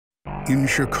In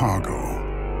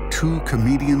Chicago, two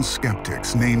comedian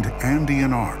skeptics named Andy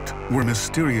and Art were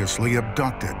mysteriously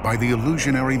abducted by the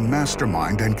illusionary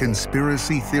mastermind and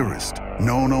conspiracy theorist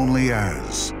known only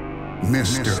as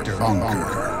Mr.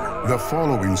 Bunker. The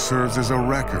following serves as a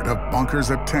record of Bunker's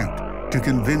attempt to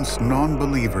convince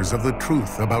non-believers of the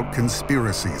truth about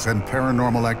conspiracies and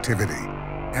paranormal activity.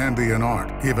 Andy and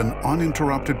Art give an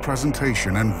uninterrupted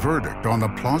presentation and verdict on the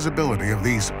plausibility of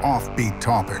these offbeat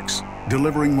topics,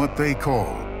 delivering what they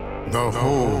call the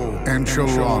whole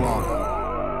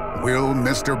enchilada. Will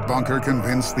Mr. Bunker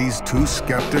convince these two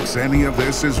skeptics any of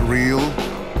this is real?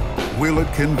 Will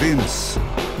it convince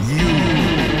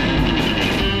you?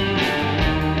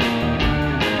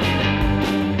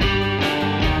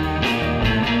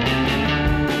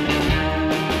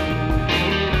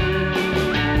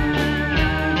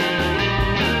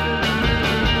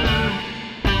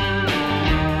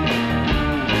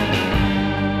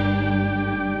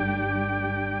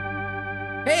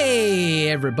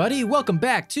 Everybody, welcome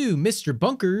back to Mr.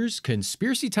 Bunker's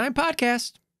Conspiracy Time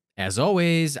Podcast. As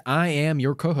always, I am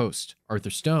your co-host, Arthur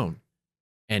Stone.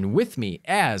 And with me,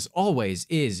 as always,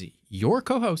 is your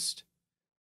co-host,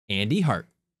 Andy Hart.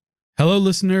 Hello,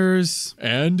 listeners.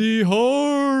 Andy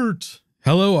Hart.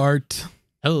 Hello, Art.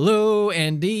 Hello,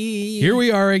 Andy. Here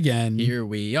we are again. Here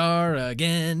we are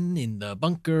again in the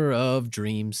bunker of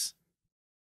dreams.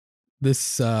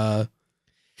 This,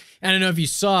 I don't know if you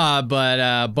saw,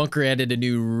 but Bunker added a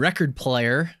new record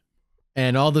player,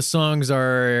 and all the songs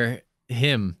are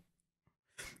him.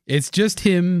 It's just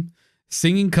him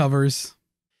singing covers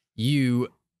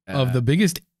of the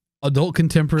biggest adult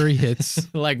contemporary hits.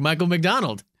 Like Michael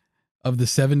McDonald. Of the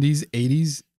 70s,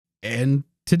 80s, and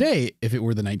today, if it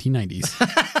were the 1990s.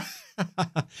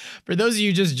 For those of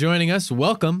you just joining us,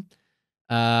 welcome.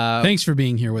 Thanks for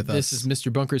being here with us. This is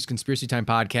Mr. Bunker's Conspiracy Time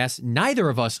Podcast. Neither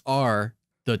of us are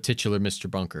the titular Mr.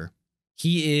 Bunker.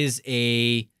 He is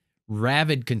a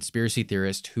rabid conspiracy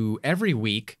theorist who every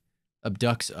week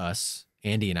abducts us,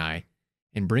 Andy and I,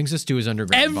 and brings us to his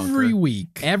underground bunker.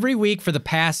 Every week for the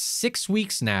past 6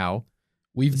 weeks now.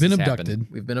 We've been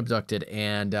abducted. We've been abducted,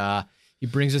 and he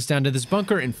brings us down to this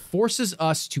bunker and forces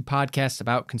us to podcast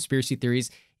about conspiracy theories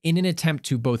in an attempt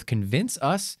to both convince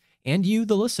us and you,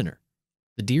 the listener,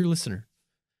 the dear listener,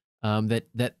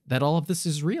 that all of this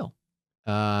is real.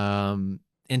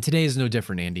 And today is no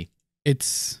different, Andy.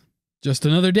 It's just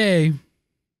another day.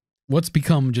 What's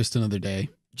become just another day?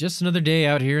 Just another day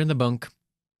out here in the bunk.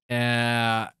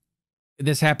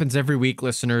 This happens every week,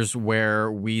 listeners, where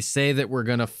we say that we're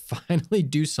going to finally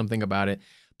do something about it.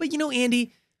 But you know,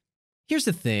 Andy, here's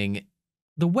the thing.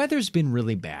 The weather's been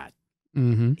really bad.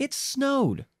 Mm-hmm. It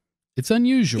snowed. It's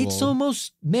unusual. It's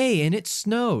almost May and it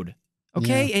snowed.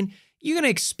 Okay? Yeah. And you're going to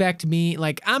expect me,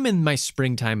 like, I'm in my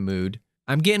springtime mood.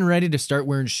 I'm getting ready to start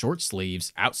wearing short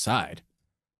sleeves outside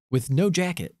with no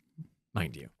jacket,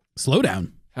 mind you. Slow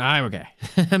down. Okay.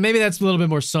 Maybe that's a little bit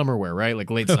more summer wear, right? Like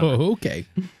late summer. Oh, okay.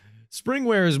 Spring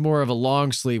wear is more of a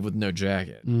long sleeve with no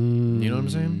jacket. You know what I'm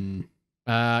saying?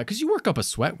 Because you work up a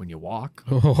sweat when you walk.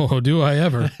 Oh, do I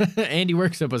ever? Andy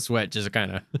works up a sweat just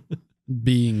kind of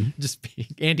being.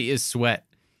 Andy is sweat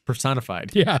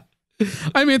personified. Yeah.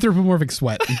 I'm anthropomorphic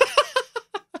sweat.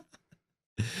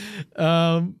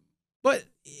 But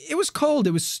it was cold.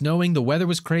 It was snowing. The weather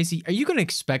was crazy. Are you going to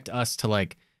expect us to,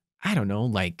 like, I don't know,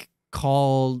 like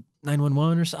call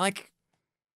 911 or something? Like,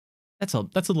 that's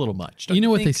a little much. You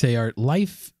know what they say, Art?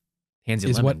 Life hands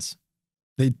you is lemons.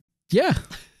 They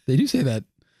do say that.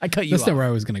 I cut you That's off. not where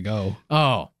I was going to go.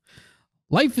 Oh.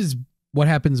 Life is what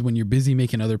happens when you're busy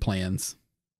making other plans.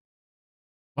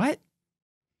 What?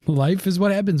 Life is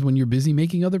what happens when you're busy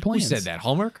making other plans. Who said that?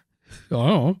 Hallmark?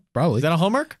 Oh, probably. Is that a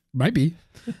Hallmark? Might be.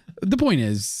 The point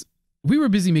is, we were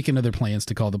busy making other plans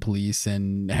to call the police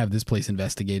and have this place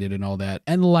investigated and all that.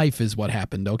 And life is what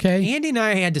happened, okay? Andy and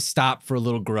I had to stop for a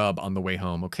little grub on the way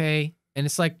home, okay? And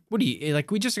it's like,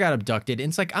 we just got abducted. And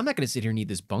it's like, I'm not going to sit here and eat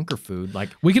this bunker food. Like,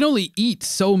 we can only eat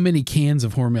so many cans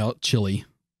of hormone chili.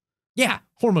 Yeah,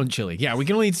 hormone chili. Yeah, we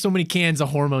can only eat so many cans of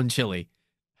hormone chili.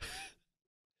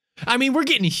 I mean, we're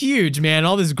getting huge, man.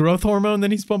 All this growth hormone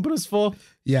that he's pumping us full.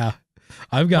 Yeah.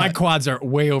 My quads are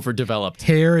way overdeveloped.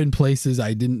 Hair in places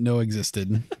I didn't know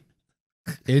existed.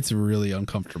 It's really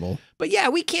uncomfortable. But yeah,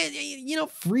 we can't,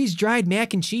 freeze-dried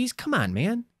mac and cheese. Come on,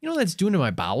 man. You know what that's doing to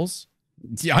my bowels?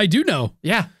 Yeah, I do know.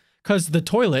 Yeah, because the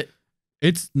toilet.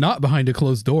 It's not behind a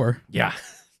closed door. Yeah.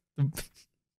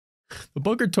 The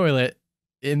bunker toilet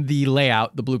in the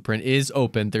layout, the blueprint, is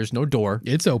open. There's no door.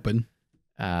 It's open.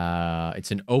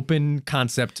 It's an open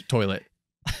concept toilet.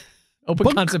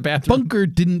 Concept bathroom. Bunker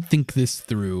didn't think this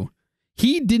through.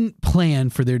 He didn't plan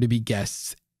for there to be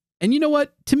guests. And you know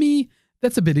what? To me,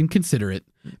 That's a bit inconsiderate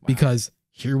because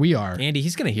here we are. Andy,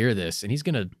 he's going to hear this and he's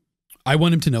going to... I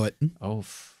want him to know it. Oh,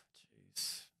 jeez.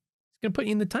 He's going to put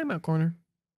you in the timeout corner.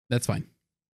 That's fine.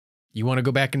 You want to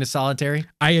go back into solitary?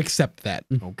 I accept that.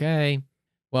 Okay.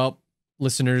 Well,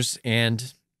 listeners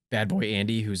and bad boy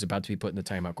Andy, who's about to be put in the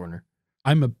timeout corner.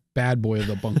 I'm a bad boy of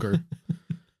the bunker.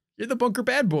 You're the bunker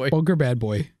bad boy. Bunker bad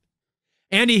boy.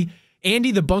 Andy,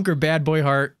 the bunker bad boy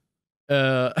heart.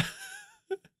 I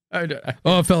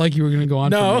felt like you were going to go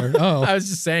on no, from there. Oh. I was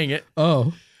just saying it.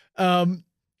 Oh.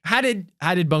 How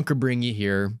did bunker bring you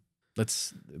here?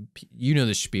 You know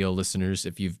the spiel, listeners,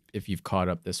 if you've caught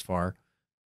up this far.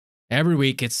 Every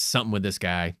week it's something with this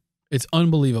guy. It's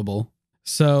unbelievable.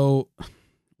 So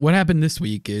what happened this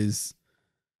week is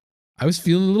I was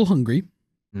feeling a little hungry.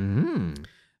 Mm-hmm.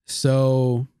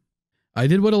 So I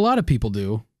did what a lot of people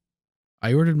do.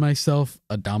 I ordered myself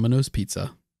a Domino's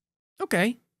pizza.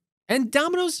 Okay. And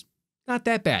Domino's, not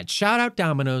that bad. Shout out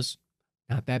Domino's.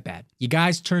 Not that bad. You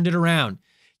guys turned it around.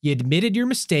 You admitted your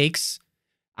mistakes.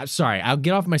 I'm sorry. I'll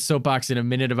get off my soapbox in a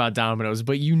minute about Domino's,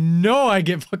 but you know I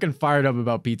get fucking fired up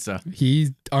about pizza.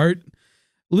 Art.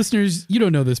 Listeners, you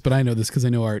don't know this, but I know this because I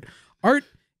know Art. Art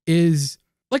is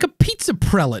like a pizza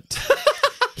prelate.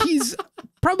 He's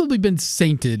probably been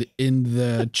sainted in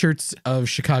the Church of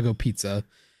Chicago Pizza.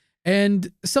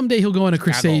 And someday he'll go on a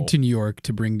crusade to New York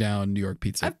to bring down New York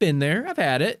pizza. I've been there. I've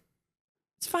had it.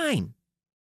 It's fine.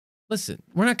 Listen,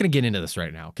 we're not going to get into this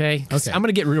right now, okay? Okay. I'm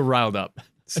going to get real riled up.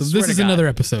 So this is another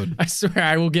episode. I swear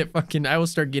I will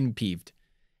start getting peeved.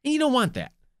 And you don't want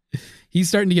that. He's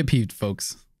starting to get peeved,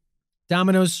 folks.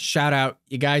 Domino's, shout out.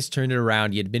 You guys turned it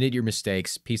around. You admitted your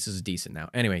mistakes. Pizza's decent now.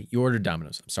 Anyway, you ordered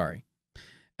Domino's. I'm sorry.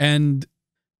 And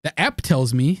the app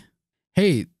tells me,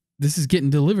 hey, this is getting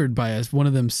delivered by one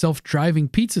of them self-driving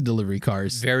pizza delivery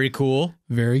cars. Very cool.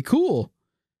 Very cool.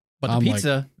 But the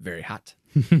pizza, very hot.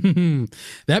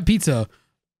 That pizza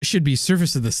should be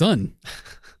surface of the sun.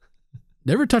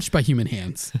 Never touched by human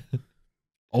hands.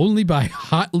 Only by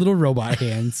hot little robot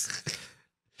hands.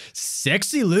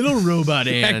 Sexy little robot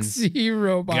hands. Sexy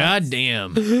robot. God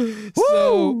damn.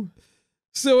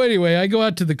 So anyway, I go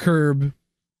out to the curb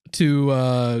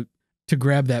to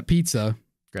grab that pizza.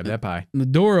 Grab that pie. And the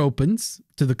door opens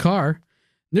to the car.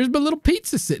 There's my little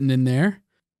pizza sitting in there.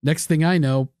 Next thing I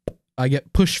know, I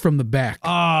get pushed from the back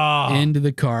into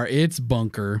the car. It's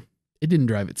bunker. It didn't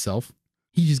drive itself.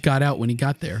 He just got out when he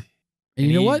got there. And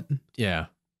you know what? Yeah.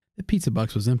 The pizza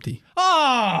box was empty.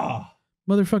 Oh!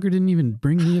 Motherfucker didn't even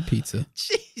bring me a pizza.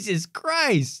 Jesus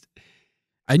Christ.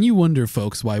 And you wonder,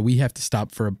 folks, why we have to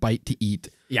stop for a bite to eat.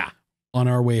 Yeah. On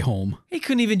our way home. He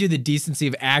couldn't even do the decency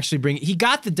of actually bringing... He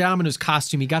got the Domino's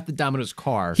costume. He got the Domino's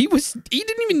car. He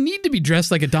didn't even need to be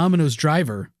dressed like a Domino's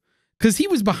driver because he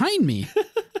was behind me.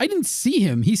 I didn't see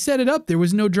him. He set it up. There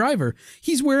was no driver.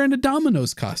 He's wearing a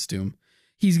Domino's costume.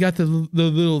 He's got the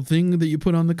little thing that you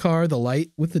put on the car, the light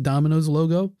with the Domino's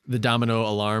logo. The Domino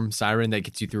alarm siren that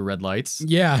gets you through red lights.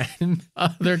 Yeah. And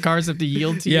other cars have to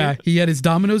yield to you. Yeah. He had his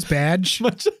Domino's badge.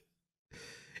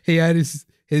 He had his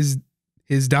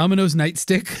Domino's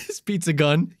nightstick. His pizza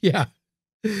gun. Yeah.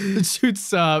 It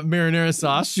shoots marinara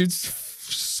sauce. Shoots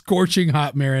scorching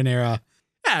hot marinara.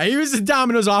 Yeah, he was a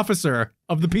Domino's officer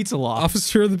of the pizza law.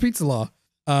 Officer of the pizza law.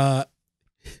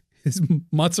 His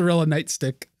mozzarella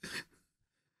nightstick.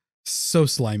 So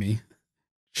slimy.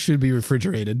 Should be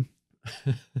refrigerated.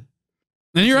 And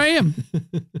here I am.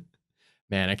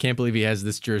 Man, I can't believe he has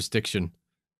this jurisdiction.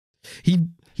 He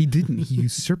didn't. He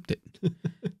usurped it.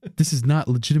 This is not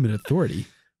legitimate authority.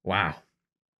 Wow.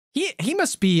 He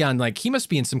must be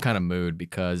in some kind of mood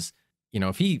because, you know,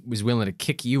 if he was willing to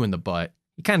kick you in the butt,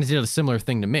 he kind of did a similar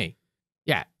thing to me.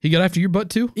 Yeah. He got after your butt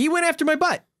too? He went after my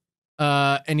butt.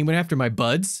 And he went after my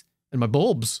buds and my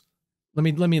bulbs. Let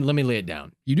me lay it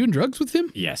down. You doing drugs with him?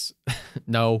 Yes.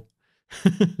 No.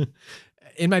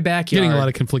 In my backyard. Getting a lot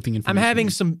of conflicting information. I'm having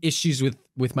some issues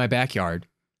with my backyard.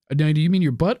 Now, do you mean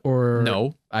your butt or?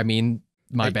 No, I mean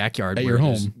my backyard. At your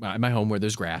home. My home where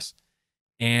there's grass.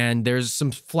 And there's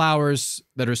some flowers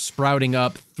that are sprouting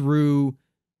up through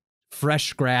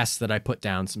fresh grass that I put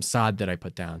down, some sod that I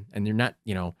put down. And they're not,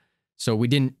 you know, so we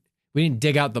didn't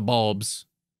dig out the bulbs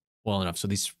well enough. So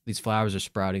these flowers are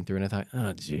sprouting through and I thought,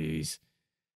 oh geez.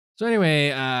 So anyway,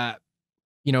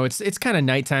 you know, it's kind of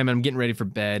nighttime and I'm getting ready for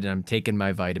bed and I'm taking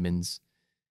my vitamins,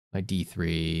 my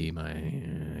D3, my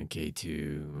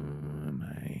K2,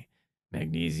 my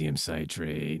magnesium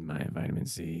citrate, my vitamin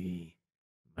C,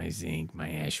 my zinc, my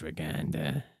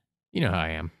ashwagandha. You know how I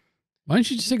am. Why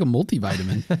don't you just take a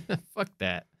multivitamin? Fuck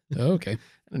that. Oh, okay. I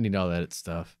don't need all that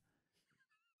stuff.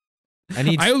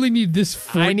 I only need this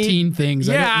 14 things.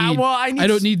 Yeah, I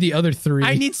don't need the other 3.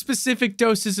 I need specific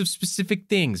doses of specific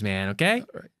things, man, okay?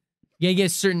 All right. You gotta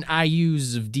get certain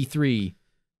IUs of D3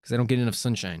 because I don't get enough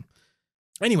sunshine.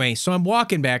 Anyway, so I'm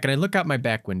walking back and I look out my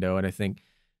back window and I think,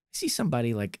 I see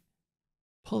somebody like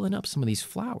pulling up some of these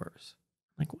flowers.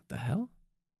 I'm like, what the hell?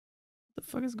 What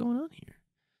the fuck is going on here?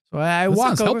 So I That walk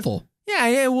sounds over. helpful.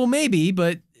 Yeah, well, maybe,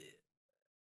 but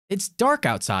it's dark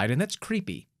outside and that's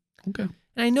creepy. Okay.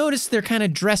 And I noticed they're kind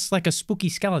of dressed like a spooky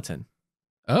skeleton.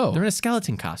 Oh. They're in a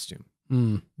skeleton costume.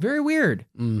 Mm. Very weird.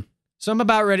 Mm. So I'm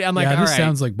about ready. I'm like, yeah, all this right.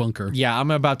 sounds like Bunker. Yeah,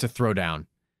 I'm about to throw down.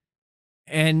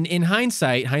 And in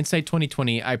hindsight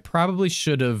 2020, I probably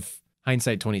should have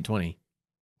hindsight 2020.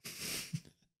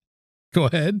 Go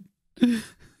ahead.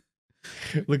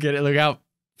 Look at it. Look out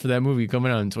for that movie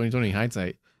coming out in 2020,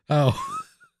 hindsight. Oh.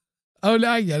 Oh,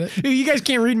 now I get it. You guys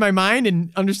can't read my mind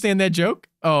and understand that joke?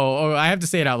 Oh, I have to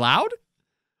say it out loud?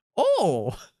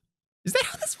 Oh, is that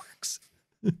how this works?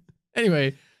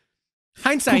 Anyway,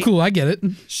 hindsight. Cool, I get it.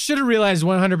 Should have realized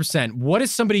 100%. What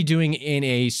is somebody doing in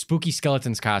a spooky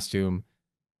skeleton's costume,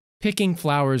 picking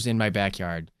flowers in my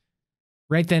backyard?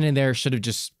 Right then and there, should have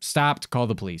just stopped, called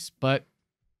the police. But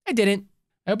I didn't.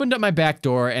 I opened up my back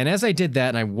door, and as I did that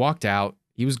and I walked out,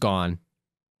 he was gone, and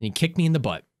he kicked me in the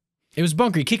butt. It was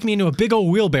Bunker. He kicked me into a big old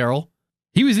wheelbarrow.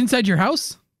 He was inside your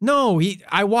house? No,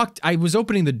 I was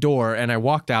opening the door, and I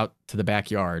walked out to the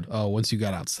backyard. Oh, once you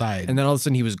got outside. And then all of a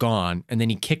sudden he was gone, and then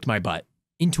he kicked my butt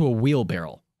into a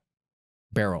wheelbarrow.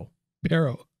 Barrow.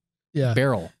 Yeah.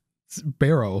 Barrel. It's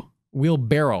barrow.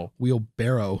 Wheelbarrow.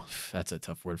 Wheelbarrow. That's a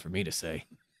tough word for me to say.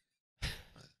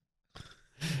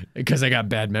 Because I got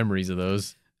bad memories of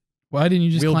those. Why didn't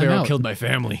you just climb Wheelbarrow out? killed my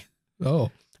family. Oh.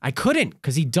 I couldn't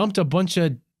because he dumped a bunch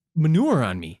of manure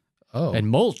on me Oh. and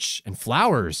mulch and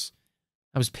flowers.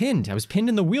 I was pinned.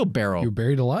 In the wheelbarrow. You were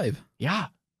buried alive. Yeah.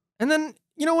 And then,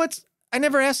 you know what? I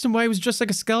never asked him why he was dressed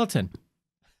like a skeleton.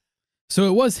 So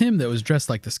it was him that was dressed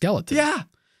like the skeleton. Yeah,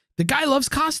 The guy loves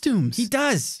costumes. he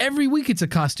does. Every week it's a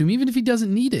costume, even if he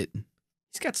doesn't need it.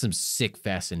 He's got some sick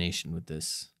fascination with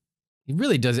this. He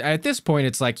really does. At this point,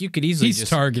 it's like you could easily He's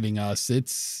just... targeting us.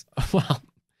 Well,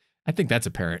 I think that's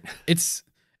apparent. It's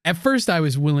at first I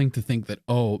was willing to think that,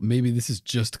 oh, maybe this is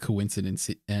just coincidence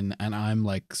and I'm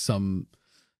like some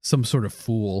sort of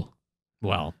fool.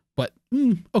 Well, But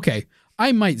okay,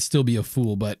 I might still be a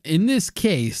fool, but in this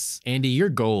case, Andy, you're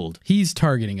gold. he's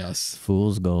targeting us.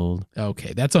 Fool's gold.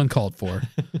 Okay, that's uncalled for.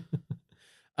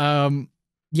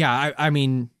 Yeah, I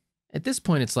mean, at this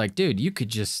point, it's like, dude, you could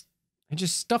just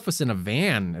stuff us in a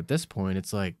van at this point.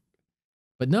 It's like,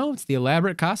 but no, it's the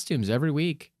elaborate costumes every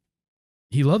week.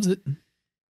 He loves it.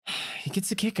 He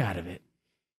gets a kick out of it.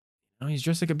 You know, he's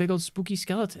dressed like a big old spooky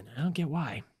skeleton. I don't get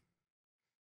why.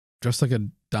 Dressed like a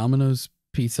Domino's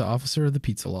pizza officer of the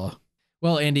pizza law.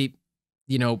 Well, Andy,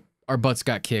 you know, our butts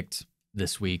got kicked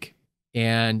this week.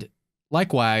 And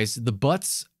likewise, the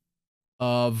butts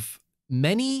of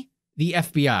many the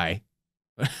FBI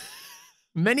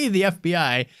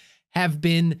have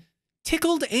been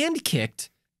tickled and kicked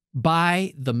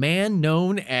by the man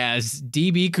known as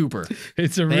DB Cooper.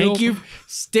 It's a Thank you for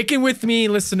sticking with me,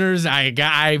 listeners.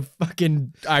 I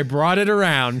brought it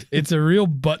around. It's a real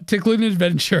butt tickling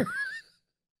adventure.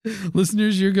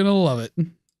 Listeners, you're gonna love it.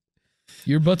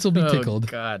 Your butts will be tickled.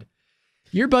 Oh, God.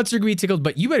 Your butts are going to be tickled,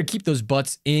 but you better keep those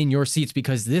butts in your seats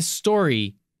because this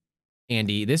story,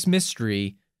 Andy, this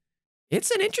mystery,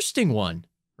 it's an interesting one,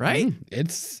 right?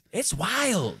 It's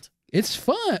wild. It's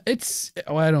fun. I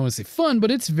don't want to say fun,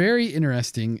 but it's very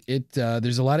interesting.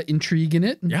 There's a lot of intrigue in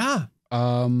it. Yeah.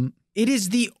 It is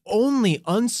the only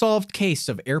unsolved case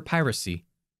of air piracy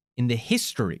in the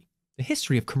history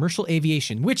of commercial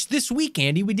aviation, which this week,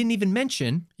 Andy, we didn't even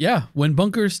mention. Yeah, when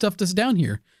Bunker stuffed us down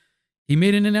here, he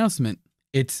made an announcement.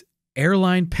 It's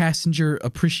Airline Passenger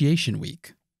Appreciation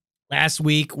Week. Last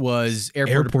week was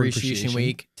Airport Appreciation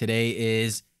Week. Today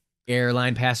is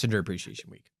Airline Passenger Appreciation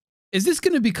Week. Is this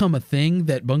going to become a thing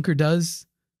that Bunker does?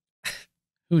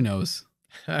 Who knows?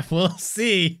 We'll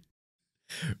see.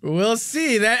 We'll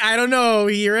see. That I don't know.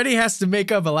 He already has to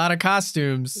make up a lot of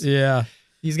costumes. Yeah.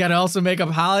 He's got to also make up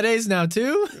holidays now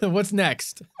too. What's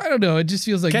next? I don't know. It just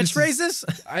feels like Catchphrases?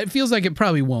 It feels like it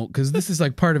probably won't because this is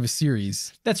like part of a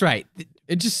series. That's right.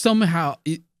 It just somehow.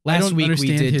 Last week we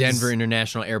did Denver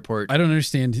International Airport. I don't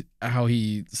understand how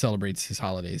he celebrates his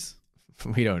holidays.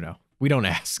 We don't know. We don't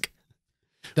ask.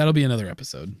 That'll be another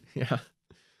episode. Yeah.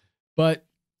 But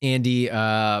Andy,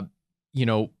 you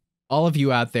know, all of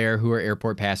you out there who are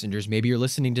airport passengers, maybe you're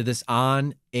listening to this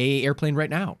on a airplane right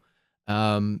now.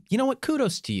 You know what?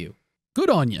 Kudos to you. Good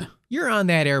on you. you're on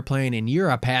that airplane and you're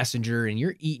a passenger and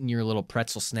you're eating your little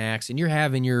pretzel snacks and you're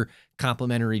having your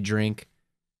complimentary drink.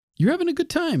 You're having a good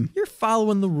time. You're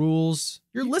following the rules.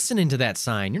 You're listening to that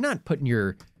sign. You're not putting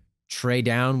your tray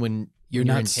down when You're in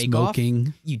not takeoff.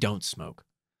 smoking. You don't smoke.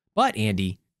 But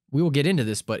Andy, we will get into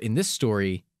this, but in this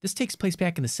story, this takes place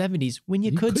back in the 70s when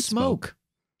you could smoke.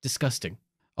 Disgusting.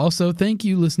 Also, thank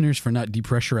you, listeners, for not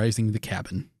depressurizing the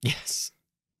cabin. Yes.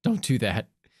 Don't do that.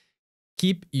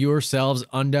 Keep yourselves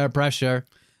under pressure.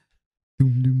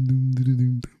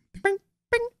 Bing, bing.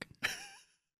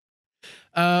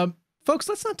 Folks,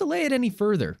 let's not delay it any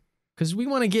further because we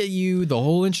want to get you the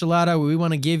whole enchilada. We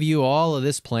want to give you all of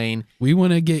this plane. We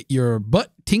want to get your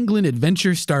butt-tingling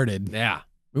adventure started. Yeah.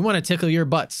 We want to tickle your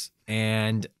butts.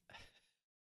 And,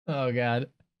 oh, God.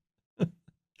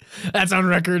 That's on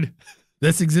record.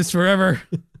 This exists forever.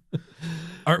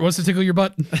 Art wants to tickle your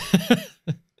butt.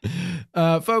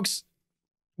 Folks,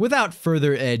 without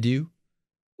further ado,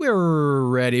 we're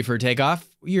ready for takeoff.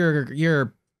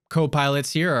 Your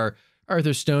co-pilots here are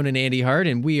Arthur Stone and Andy Hart,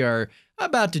 and we are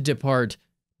about to depart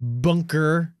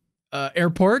Bunker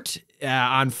Airport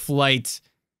on flight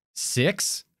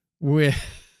 6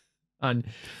 on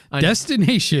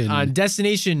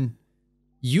destination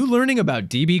you learning about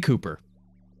DB Cooper,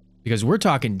 because we're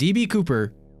talking DB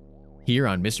Cooper here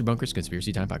on Mr. Bunker's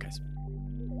Conspiracy Time Podcast.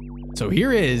 So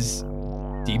here is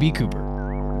DB Cooper.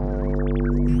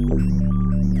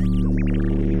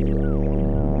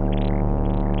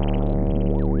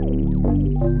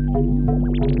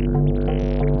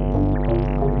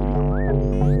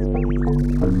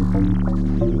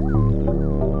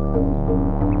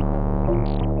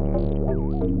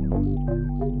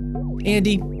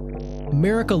 Andy,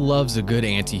 America loves a good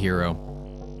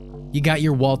anti-hero. You got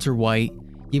your Walter White,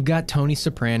 you've got Tony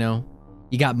Soprano,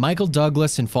 you got Michael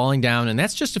Douglas in Falling Down, and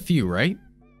that's just a few, right?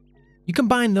 You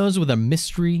combine those with a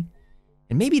mystery,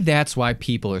 and maybe that's why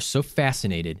people are so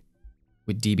fascinated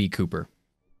with DB Cooper.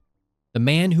 The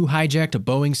man who hijacked a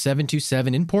Boeing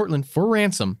 727 in Portland for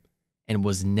ransom and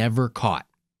was never caught.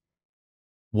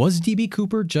 Was DB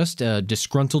Cooper just a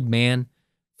disgruntled man,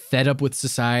 fed up with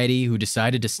society, who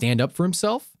decided to stand up for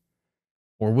himself?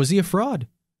 Or was he a fraud?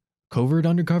 Covert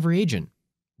undercover agent?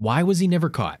 Why was he never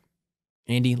caught?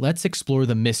 Andy, let's explore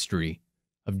the mystery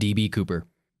of DB Cooper.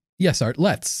 Yes, Art,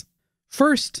 let's.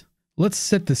 First, let's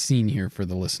set the scene here for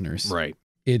the listeners. Right.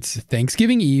 It's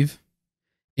Thanksgiving Eve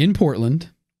in Portland,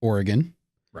 Oregon.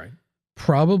 Right.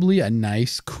 Probably a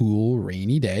nice, cool,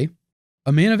 rainy day.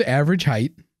 A man of average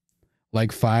height,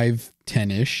 like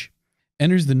 5'10-ish,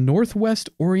 enters the Northwest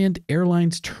Orient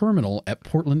Airlines terminal at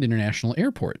Portland International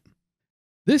Airport.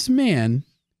 This man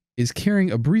is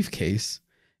carrying a briefcase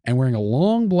and wearing a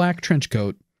long black trench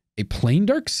coat, a plain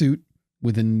dark suit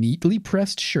with a neatly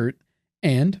pressed shirt,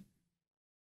 and,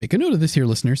 make a note of this here,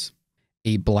 listeners,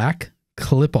 a black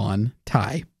clip-on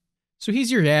tie. So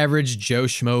he's your average Joe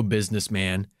Schmo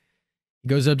businessman. He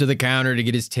goes up to the counter to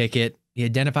get his ticket. He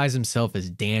identifies himself as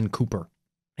Dan Cooper,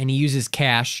 and he uses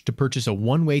cash to purchase a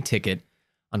one-way ticket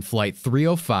on flight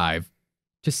 305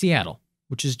 to Seattle,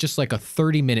 which is just like a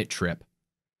 30-minute trip.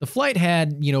 The flight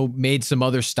had, made some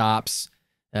other stops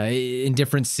in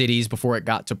different cities before it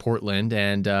got to Portland,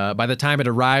 and by the time it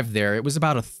arrived there, it was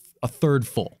about a third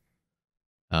full.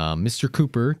 Mr.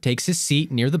 Cooper takes his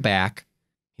seat near the back.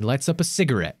 He lights up a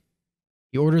cigarette.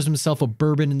 He orders himself a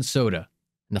bourbon and soda,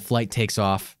 and the flight takes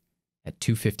off at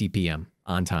 2:50 p.m.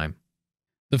 on time.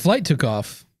 The flight took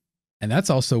off, and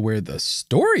that's also where the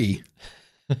story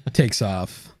takes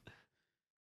off.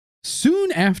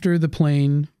 Soon after the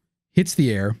plane hits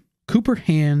the air, Cooper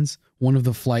hands one of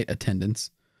the flight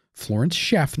attendants, Florence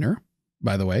Schaffner,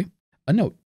 by the way, a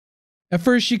note. At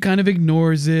first, she kind of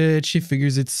ignores it. She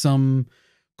figures it's some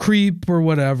creep or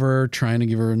whatever, trying to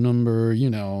give her a number,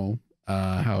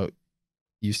 how it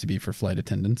used to be for flight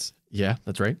attendants. Yeah,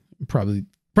 that's right. Probably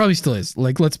still is.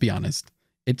 Let's be honest.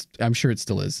 I'm sure it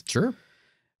still is. Sure.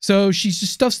 So she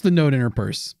just stuffs the note in her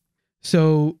purse.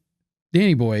 So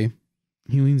Danny boy,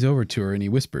 he leans over to her and he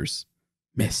whispers,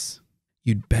 "Miss,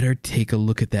 you'd better take a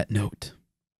look at that note.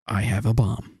 I have a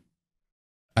bomb."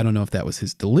 I don't know if that was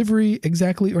his delivery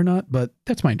exactly or not, but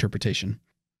that's my interpretation.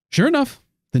 Sure enough,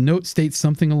 the note states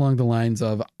something along the lines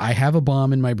of, "I have a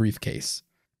bomb in my briefcase."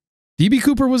 DB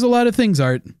Cooper was a lot of things,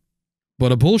 Art,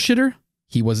 but a bullshitter,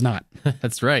 he was not.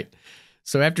 That's right.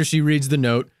 So after she reads the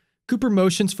note, Cooper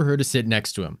motions for her to sit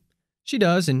next to him. She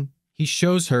does, and he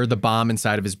shows her the bomb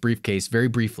inside of his briefcase very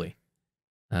briefly.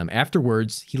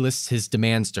 Afterwards, he lists his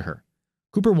demands to her.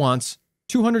 Cooper wants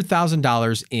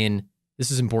 $200,000 in, this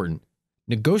is important,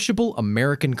 negotiable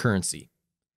American currency.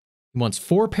 He wants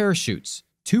 4 parachutes,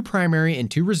 2 primary and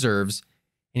 2 reserves,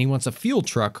 and he wants a fuel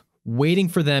truck waiting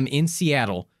for them in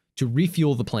Seattle to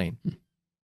refuel the plane.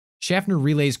 Schaffner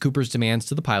relays Cooper's demands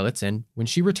to the pilots, and when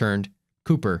she returned,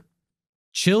 Cooper,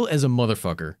 chill as a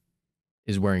motherfucker,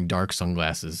 is wearing dark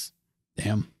sunglasses.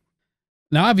 Damn.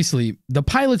 Now, obviously, the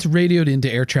pilots radioed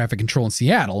into air traffic control in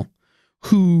Seattle,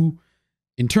 who,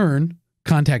 in turn,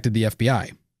 contacted the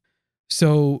FBI.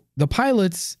 So the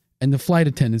pilots and the flight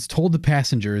attendants told the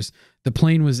passengers the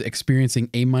plane was experiencing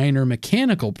a minor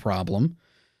mechanical problem,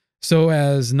 so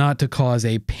as not to cause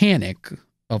a panic,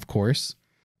 of course.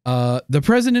 The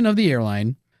president of the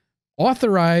airline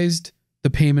authorized the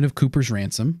payment of Cooper's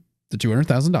ransom, the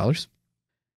 $200,000,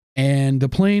 and the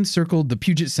plane circled the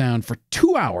Puget Sound for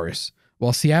 2 hours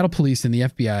while Seattle police and the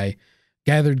FBI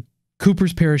gathered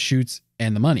Cooper's parachutes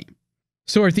and the money.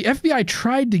 So the FBI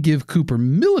tried to give Cooper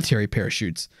military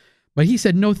parachutes, but he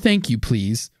said, no, thank you,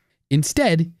 please.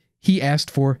 Instead, he asked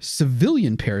for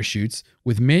civilian parachutes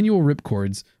with manual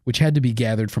ripcords, which had to be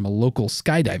gathered from a local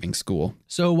skydiving school.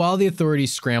 So while the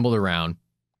authorities scrambled around,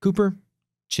 Cooper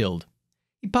chilled.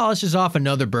 He polishes off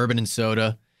another bourbon and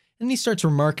soda, and he starts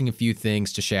remarking a few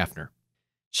things to Schaffner.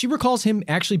 She recalls him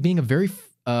actually being very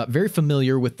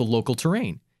familiar with the local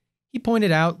terrain. He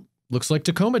pointed out, looks like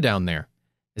Tacoma down there,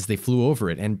 as they flew over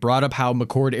it, and brought up how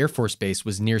McChord Air Force Base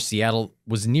was near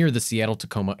the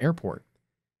Seattle-Tacoma airport.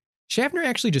 Schaffner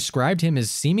actually described him as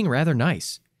seeming rather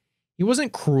nice. He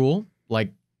wasn't cruel,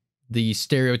 like the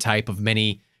stereotype of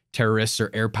many terrorists or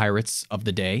air pirates of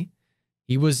the day.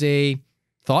 He was a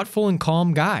thoughtful and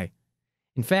calm guy.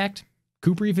 In fact,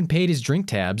 Cooper even paid his drink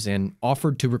tabs and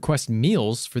offered to request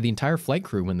meals for the entire flight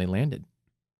crew when they landed.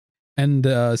 And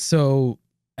so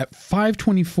at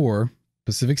 5:24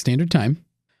 Pacific Standard Time,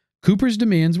 Cooper's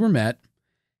demands were met,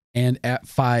 and at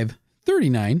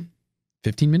 5:39,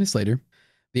 15 minutes later,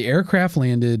 the aircraft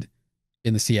landed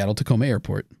in the Seattle-Tacoma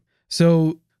airport.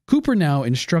 So Cooper now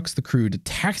instructs the crew to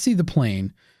taxi the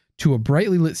plane to a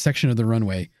brightly lit section of the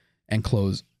runway and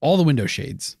close all the window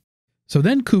shades. So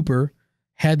then Cooper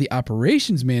had the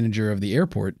operations manager of the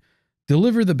airport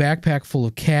deliver the backpack full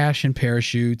of cash and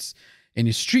parachutes and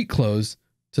his street clothes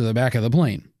to the back of the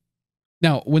plane.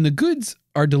 Now, when the goods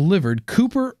are delivered,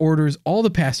 Cooper orders all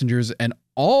the passengers and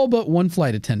all but one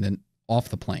flight attendant off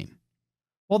the plane.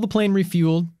 While the plane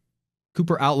refueled,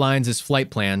 Cooper outlines his flight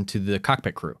plan to the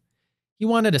cockpit crew. He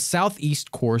wanted a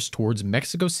southeast course towards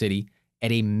Mexico City at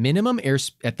the minimum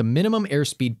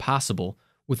airspeed possible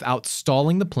without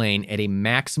stalling the plane at a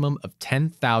maximum of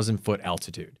 10,000 foot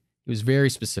altitude. He was very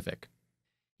specific.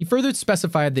 He further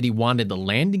specified that he wanted the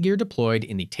landing gear deployed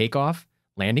in the takeoff,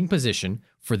 landing position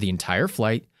for the entire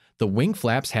flight. The wing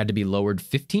flaps had to be lowered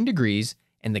 15 degrees,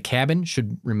 and the cabin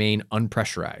should remain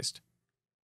unpressurized.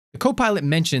 The co-pilot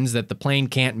mentions that the plane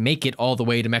can't make it all the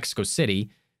way to Mexico City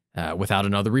without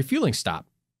another refueling stop.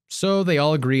 So they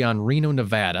all agree on Reno,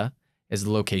 Nevada as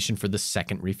the location for the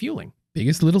second refueling.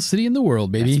 Biggest little city in the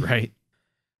world, baby. That's right.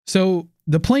 So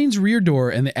the plane's rear door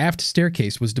and the aft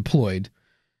staircase was deployed.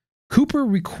 Cooper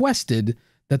requested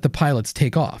that the pilots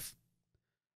take off,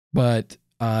 but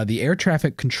the air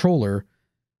traffic controller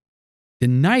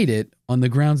denied it on the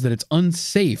grounds that it's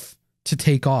unsafe to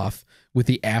take off with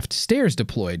the aft stairs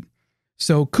deployed.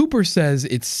 So Cooper says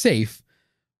it's safe,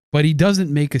 but he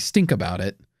doesn't make a stink about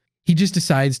it. He just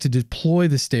decides to deploy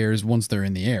the stairs once they're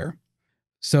in the air.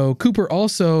 So Cooper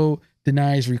also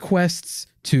denies requests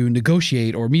to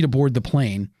negotiate or meet aboard the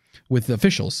plane with the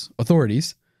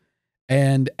authorities.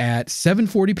 And at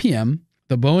 7:40 p.m.,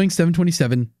 the Boeing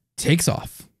 727 takes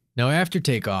off. Now, after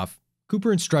takeoff,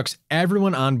 Cooper instructs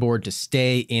everyone on board to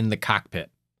stay in the cockpit.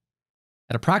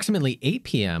 At approximately 8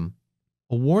 p.m.,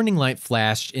 a warning light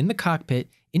flashed in the cockpit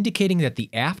indicating that the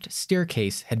aft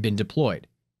staircase had been deployed,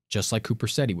 just like Cooper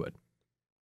said he would.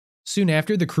 Soon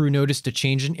after, the crew noticed a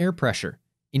change in air pressure,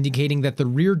 indicating that the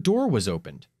rear door was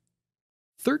opened.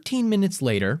 13 minutes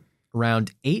later,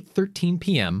 around 8:13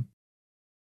 p.m.,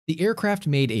 the aircraft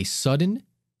made a sudden,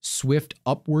 swift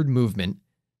upward movement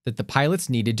that the pilots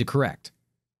needed to correct.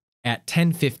 At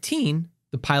 10:15,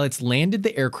 the pilots landed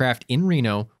the aircraft in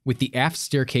Reno with the aft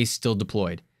staircase still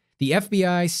deployed. The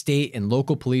FBI, state, and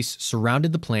local police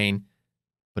surrounded the plane,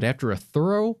 but after a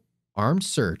thorough, armed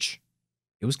search,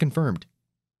 it was confirmed.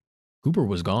 Cooper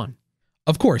was gone.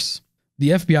 Of course, the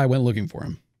FBI went looking for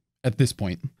him. At this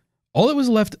point, all that was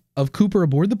left of Cooper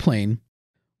aboard the plane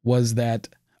was that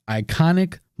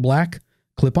iconic black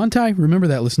clip-on tie. Remember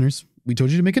that, listeners. We told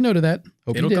you to make a note of that.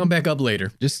 Hope It'll come back up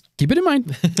later. Just keep it in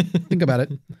mind. Think about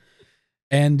it.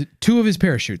 And 2 of his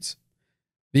parachutes.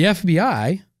 The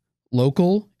FBI,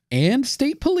 local, and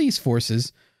state police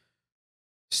forces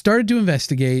started to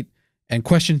investigate and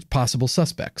question possible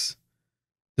suspects.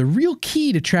 The real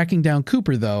key to tracking down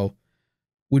Cooper, though,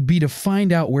 would be to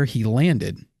find out where he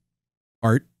landed.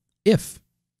 Art, if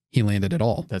he landed at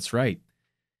all. That's right.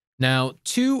 Now,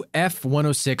 2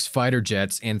 F-106 fighter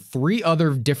jets and 3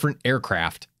 other different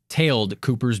aircraft tailed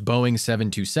Cooper's Boeing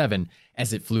 727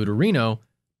 as it flew to Reno,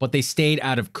 but they stayed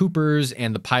out of Cooper's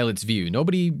and the pilot's view.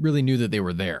 Nobody really knew that they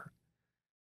were there.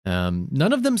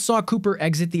 None of them saw Cooper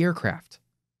exit the aircraft.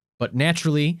 But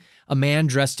naturally, a man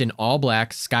dressed in all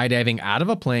black skydiving out of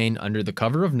a plane under the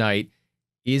cover of night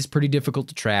is pretty difficult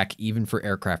to track even for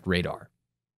aircraft radar.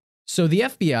 So the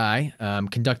FBI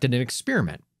conducted an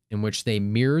experiment in which they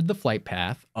mirrored the flight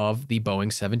path of the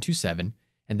Boeing 727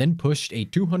 and then pushed a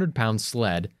 200-pound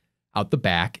sled out the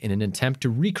back in an attempt to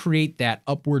recreate that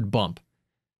upward bump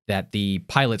that the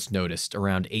pilots noticed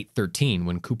around 8:13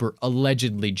 when Cooper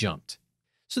allegedly jumped.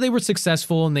 So they were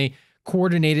successful, and they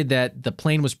coordinated that the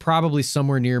plane was probably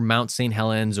somewhere near Mount St.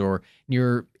 Helens or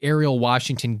near Ariel,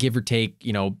 Washington, give or take,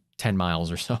 10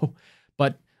 miles or so.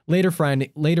 But later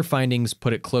findings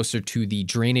put it closer to the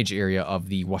drainage area of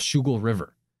the Washougal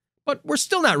River. But we're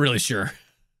still not really sure.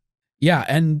 Yeah,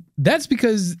 and that's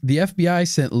because the FBI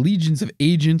sent legions of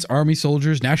agents, Army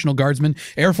soldiers, National Guardsmen,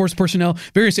 Air Force personnel,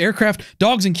 various aircraft,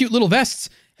 dogs in cute little vests,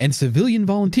 and civilian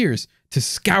volunteers to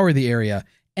scour the area.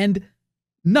 And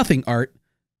nothing, Art.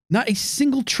 Not a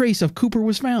single trace of Cooper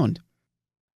was found.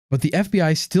 But the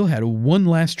FBI still had one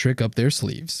last trick up their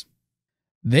sleeves.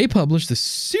 They published the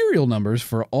serial numbers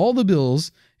for all the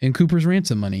bills in Cooper's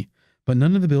ransom money, but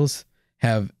none of the bills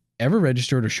have ever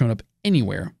registered or shown up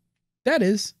anywhere. That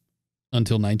is,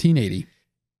 until 1980.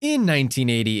 In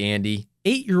 1980, Andy,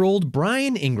 8-year-old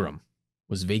Brian Ingram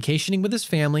was vacationing with his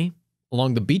family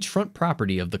along the beachfront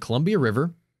property of the Columbia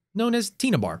River, known as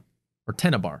Tenabar.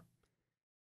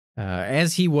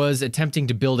 As he was attempting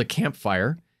to build a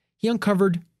campfire, he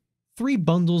uncovered 3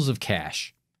 bundles of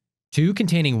cash, 2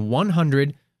 containing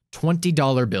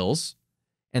 $120 bills,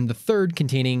 and the third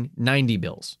containing 90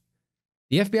 bills.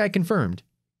 The FBI confirmed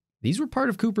these were part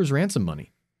of Cooper's ransom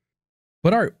money.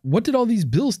 But Art, what did all these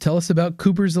bills tell us about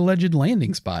Cooper's alleged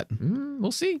landing spot?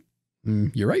 We'll see.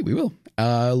 You're right, we will.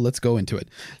 Let's go into it.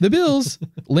 The bills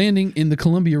landing in the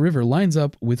Columbia River lines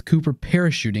up with Cooper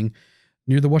parachuting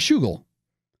near the Washougal.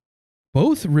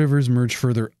 Both rivers merge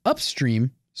further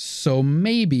upstream, so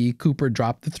maybe Cooper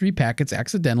dropped the 3 packets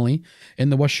accidentally in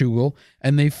the Washougal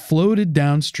and they floated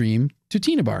downstream to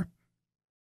Tenabar.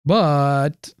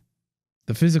 But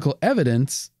the physical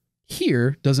evidence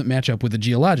here doesn't match up with the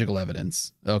geological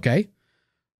evidence, okay?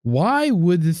 Why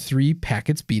would the 3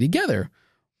 packets be together?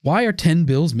 Why are 10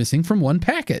 bills missing from 1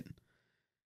 packet?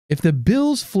 If the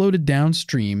bills floated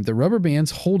downstream, the rubber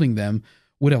bands holding them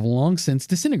would have long since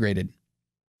disintegrated.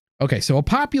 Okay, so a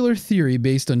popular theory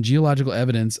based on geological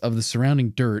evidence of the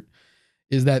surrounding dirt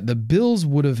is that the bills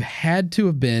would have had to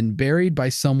have been buried by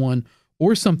someone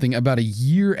or something about a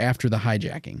year after the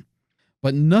hijacking.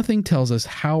 But nothing tells us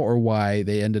how or why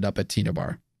they ended up at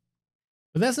Tenabar.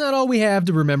 But that's not all we have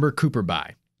to remember Cooper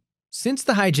by. Since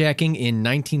the hijacking in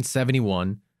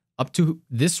 1971, up to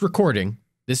this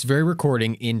very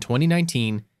recording in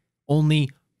 2019, only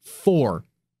 4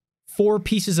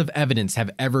 pieces of evidence have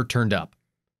ever turned up.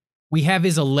 We have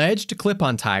his alleged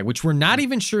clip-on tie, which we're not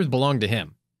even sure belonged to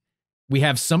him. We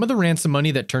have some of the ransom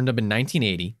money that turned up in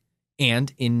 1980,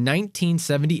 and in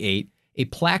 1978, a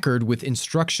placard with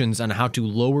instructions on how to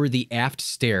lower the aft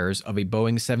stairs of a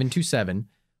Boeing 727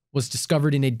 was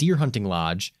discovered in a deer hunting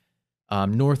lodge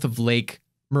north of Lake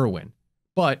Merwin,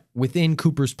 but within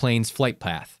Cooper's plane's flight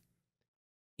path.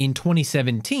 In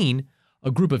 2017,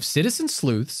 a group of citizen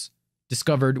sleuths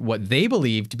discovered what they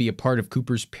believed to be a part of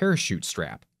Cooper's parachute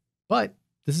strap. But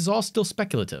this is all still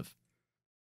speculative.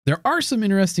 There are some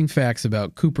interesting facts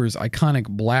about Cooper's iconic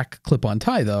black clip-on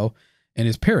tie, though, and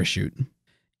his parachute.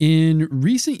 In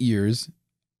recent years,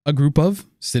 a group of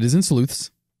citizen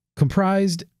sleuths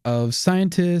comprised of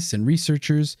scientists and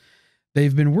researchers,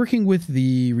 they've been working with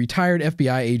the retired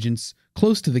FBI agents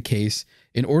close to the case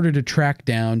in order to track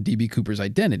down D.B. Cooper's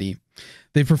identity.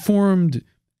 They've performed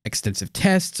extensive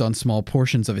tests on small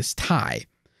portions of his tie.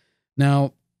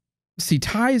 Now, see,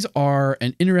 ties are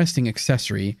an interesting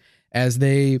accessory as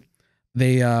they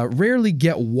rarely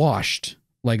get washed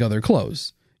like other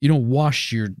clothes. You don't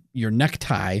wash your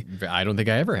necktie. I don't think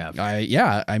I ever have.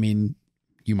 I mean,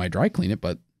 you might dry clean it,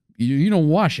 but you don't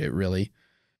wash it really.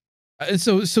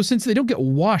 So since they don't get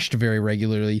washed very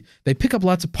regularly, they pick up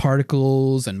lots of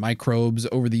particles and microbes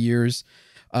over the years.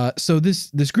 So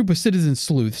this group of citizen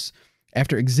sleuths,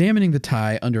 after examining the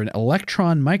tie under an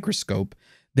electron microscope,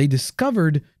 they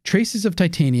discovered traces of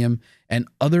titanium and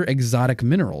other exotic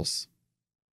minerals.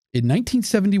 In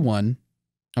 1971,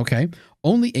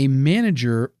 only a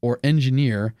manager or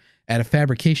engineer at a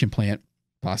fabrication plant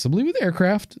possibly with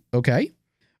aircraft, okay,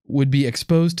 would be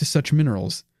exposed to such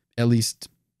minerals. At least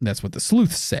that's what the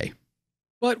sleuths say.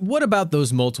 But what about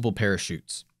those multiple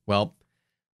parachutes? Well,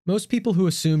 most people who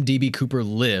assume D.B. Cooper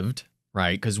lived,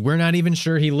 right, because we're not even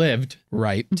sure he lived,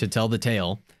 right, to tell the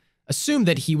tale, assume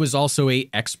that he was also a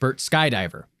expert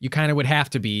skydiver. You kind of would have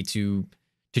to be to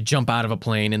jump out of a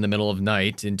plane in the middle of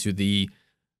night into the,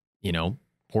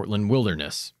 Portland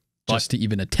wilderness. Just to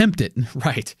even attempt it.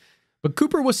 Right. But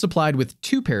Cooper was supplied with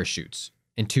 2 parachutes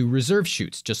and 2 reserve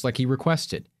chutes, just like he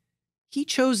requested. He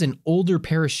chose an older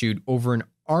parachute over an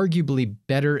arguably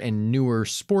better and newer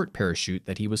sport parachute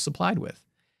that he was supplied with.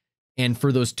 And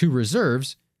for those 2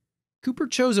 reserves, Cooper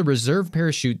chose a reserve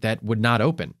parachute that would not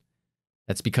open.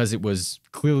 That's because it was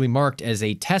clearly marked as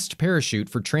a test parachute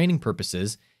for training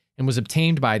purposes and was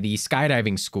obtained by the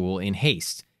skydiving school in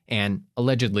haste and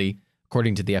allegedly,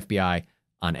 according to the FBI,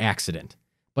 on accident.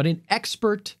 But an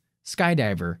expert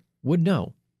skydiver would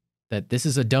know that this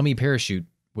is a dummy parachute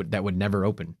that would never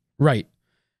open. Right.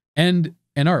 And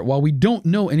Art, while we don't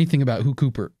know anything about who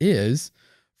Cooper is,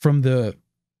 from the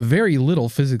very little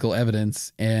physical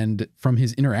evidence and from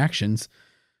his interactions,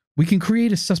 we can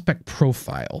create a suspect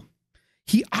profile.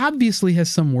 He obviously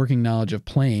has some working knowledge of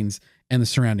planes and the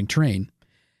surrounding terrain.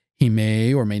 He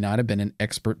may or may not have been an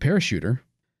expert parachuter,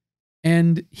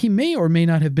 and he may or may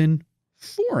not have been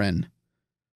foreign.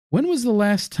 When was the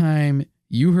last time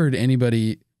you heard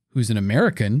anybody who's an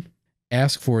American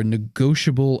ask for a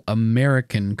negotiable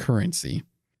American currency?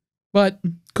 But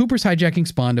Cooper's hijacking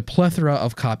spawned a plethora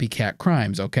of copycat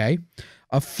crimes, okay?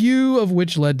 A few of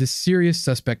which led to serious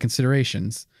suspect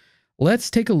considerations.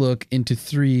 Let's take a look into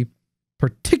 3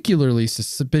 particularly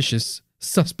suspicious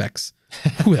suspects.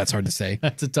 Ooh, that's hard to say.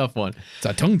 That's a tough one. It's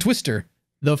a tongue twister.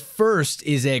 The first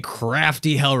is a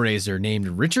crafty hellraiser named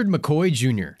Richard McCoy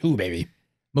Jr. Ooh, baby.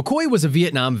 McCoy was a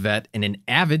Vietnam vet and an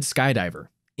avid skydiver.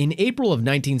 In April of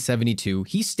 1972,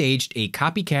 he staged a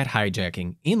copycat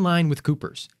hijacking in line with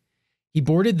Cooper's. He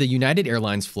boarded the United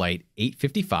Airlines Flight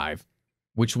 855,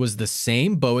 which was the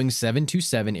same Boeing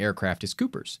 727 aircraft as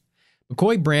Cooper's.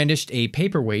 McCoy brandished a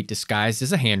paperweight disguised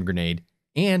as a hand grenade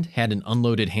and had an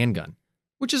unloaded handgun,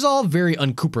 which is all very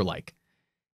un-Cooper-like.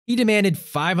 He demanded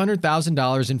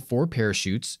 $500,000 in 4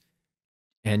 parachutes,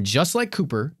 and just like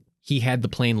Cooper, he had the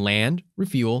plane land,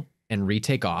 refuel, and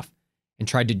retake off, and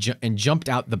tried to jumped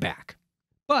out the back.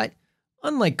 But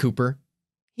unlike Cooper,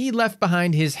 he left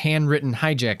behind his handwritten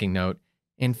hijacking note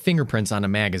and fingerprints on a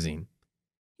magazine.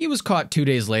 He was caught 2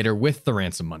 days later with the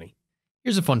ransom money.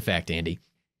 Here's a fun fact, Andy.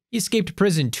 He escaped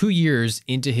prison 2 years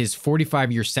into his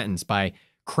 45-year sentence by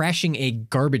crashing a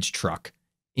garbage truck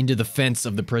into the fence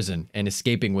of the prison and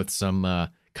escaping with some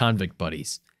convict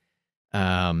buddies.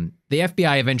 The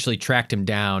FBI eventually tracked him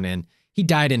down, and he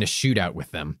died in a shootout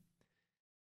with them,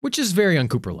 which is very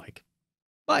un-Cooper-like.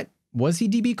 But was he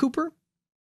D.B. Cooper?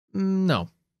 No,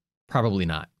 probably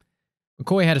not.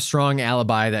 McCoy had a strong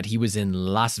alibi that he was in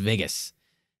Las Vegas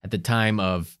at the time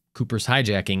of Cooper's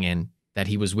hijacking and that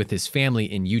he was with his family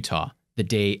in Utah the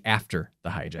day after the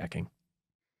hijacking.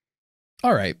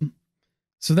 All right.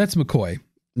 So that's McCoy.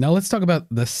 Now let's talk about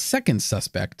the second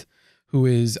suspect, who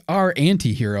is our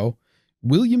anti-hero,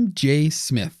 William J.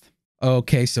 Smith.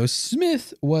 Okay, so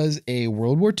Smith was a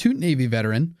World War II Navy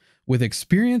veteran with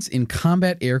experience in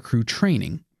combat aircrew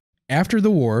training. After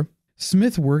the war,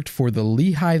 Smith worked for the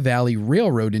Lehigh Valley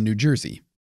Railroad in New Jersey.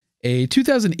 A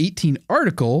 2018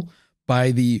 article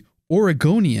by the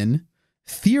Oregonian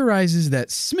theorizes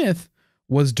that Smith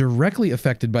was directly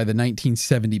affected by the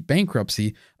 1970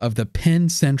 bankruptcy of the Penn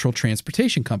Central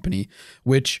Transportation Company,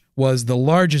 which was the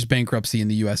largest bankruptcy in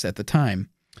the U.S. at the time.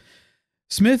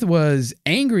 Smith was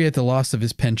angry at the loss of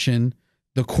his pension,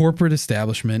 the corporate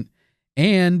establishment,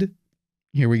 and,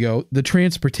 here we go, the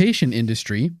transportation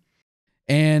industry.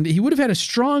 And he would have had a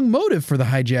strong motive for the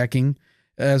hijacking,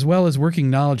 as well as working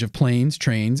knowledge of planes,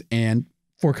 trains, and,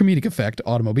 for comedic effect,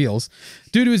 automobiles,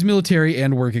 due to his military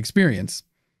and work experience.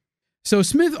 So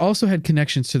Smith also had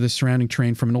connections to the surrounding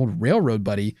terrain from an old railroad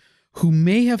buddy who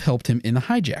may have helped him in the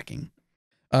hijacking.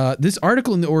 This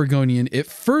article in the Oregonian, it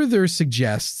further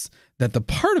suggests that the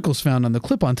particles found on the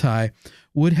clip-on tie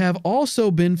would have also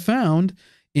been found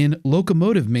in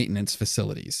locomotive maintenance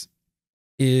facilities.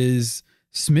 Is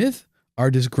Smith our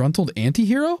disgruntled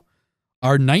anti-hero?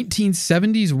 Our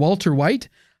 1970s Walter White?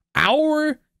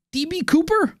 Our D.B.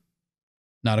 Cooper?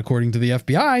 Not according to the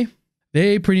FBI.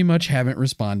 They pretty much haven't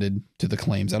responded to the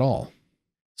claims at all.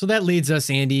 So that leads us,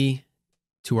 Andy,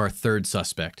 to our third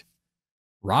suspect,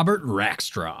 Robert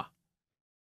Rackstraw.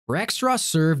 Rackstraw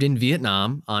served in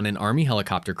Vietnam on an Army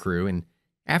helicopter crew, and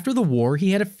after the war,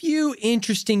 he had a few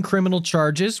interesting criminal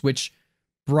charges, which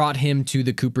brought him to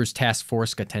the Cooper's task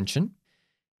force attention.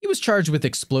 He was charged with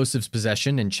explosives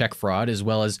possession and check fraud, as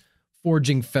well as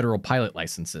forging federal pilot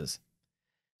licenses.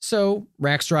 So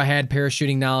Rackstraw had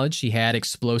parachuting knowledge. He had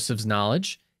explosives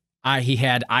knowledge. He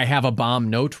had I have a bomb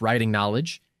note writing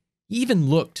knowledge. He even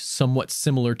looked somewhat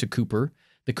similar to Cooper,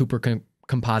 the Cooper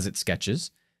composite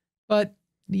sketches. But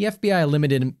the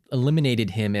FBI eliminated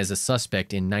him as a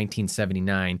suspect in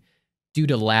 1979 due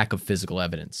to lack of physical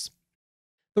evidence.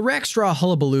 The Rackstraw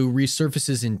hullabaloo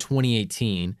resurfaces in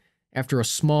 2018 after a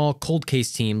small cold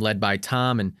case team led by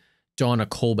Tom and Donna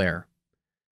Colbert.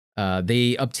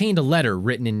 They obtained a letter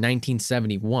written in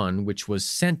 1971, which was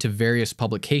sent to various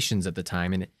publications at the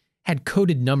time, and it had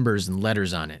coded numbers and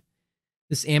letters on it.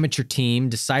 This amateur team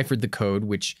deciphered the code,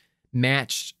 which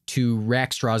matched to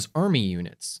Rackstraw's Army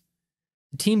units.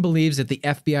 The team believes that the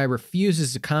FBI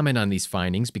refuses to comment on these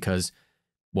findings because,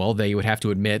 well, they would have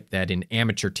to admit that an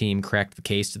amateur team cracked the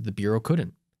case that the Bureau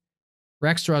couldn't.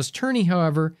 Rackstraw's attorney,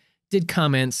 however, did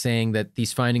comment saying that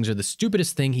these findings are the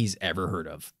stupidest thing he's ever heard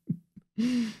of.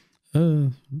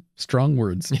 Strong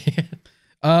words.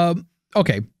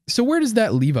 Okay, so where does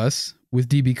that leave us with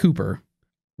DB Cooper?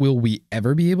 Will we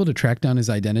ever be able to track down his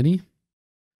identity?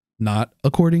 Not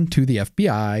according to the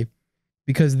FBI,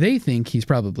 because they think he's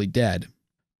probably dead.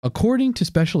 According to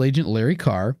Special Agent Larry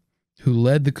Carr, who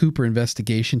led the Cooper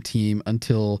investigation team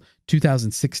until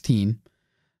 2016,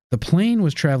 the plane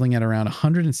was traveling at around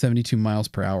 172 miles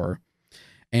per hour.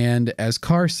 And as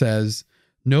Carr says,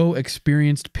 no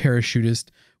experienced parachutist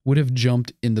would have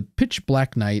jumped in the pitch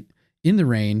black night in the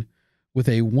rain with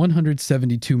a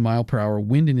 172 mile per hour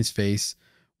wind in his face,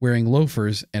 wearing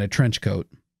loafers and a trench coat.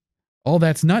 All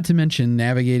that's not to mention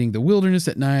navigating the wilderness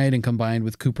at night, and combined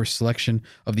with Cooper's selection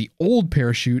of the old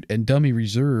parachute and dummy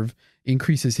reserve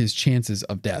increases his chances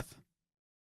of death.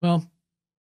 Well,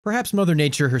 perhaps Mother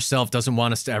Nature herself doesn't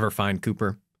want us to ever find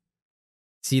Cooper.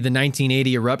 See, the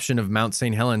 1980 eruption of Mount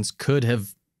St. Helens could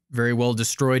have very well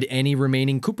destroyed any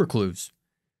remaining Cooper clues.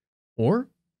 Or,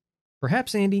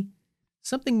 perhaps, Andy,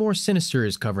 something more sinister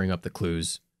is covering up the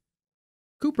clues.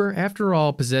 Cooper, after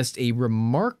all, possessed a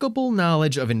remarkable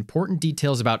knowledge of important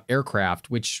details about aircraft,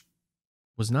 which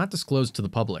was not disclosed to the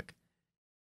public.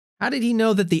 How did he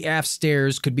know that the aft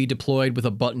stairs could be deployed with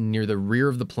a button near the rear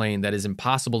of the plane that is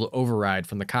impossible to override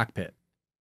from the cockpit?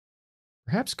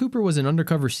 Perhaps Cooper was an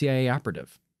undercover CIA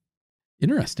operative.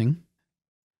 Interesting.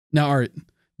 Now, Art,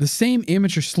 the same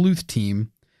amateur sleuth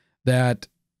team that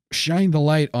shined the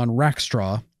light on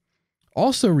Rackstraw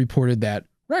also reported that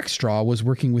Rackstraw was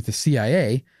working with the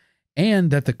CIA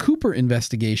and that the Cooper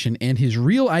investigation and his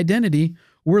real identity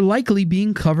were likely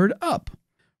being covered up.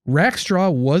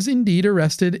 Rackstraw was indeed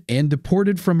arrested and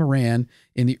deported from Iran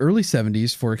in the early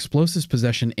 70s for explosives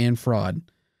possession and fraud.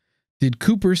 Did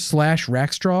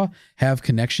Cooper/Rackstraw have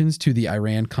connections to the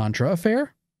Iran-Contra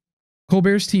affair?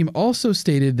 Colbert's team also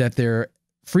stated that their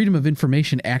Freedom of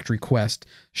Information Act request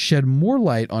shed more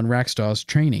light on Rackstraw's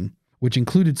training, which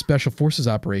included Special Forces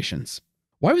operations.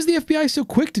 Why was the FBI so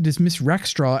quick to dismiss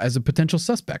Rackstraw as a potential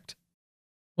suspect?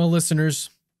 Well, listeners,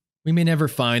 we may never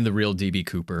find the real DB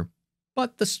Cooper,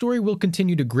 but the story will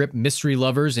continue to grip mystery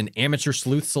lovers and amateur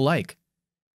sleuths alike.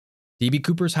 DB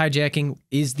Cooper's hijacking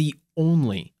is the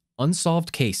only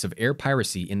unsolved case of air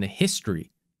piracy in the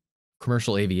history of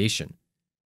commercial aviation,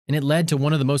 and it led to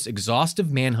one of the most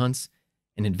exhaustive manhunts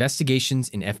and investigations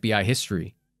in FBI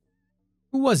history.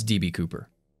 Who was DB Cooper?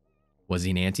 Was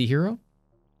he an anti-hero?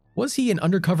 Was he an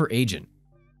undercover agent?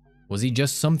 Was he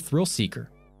just some thrill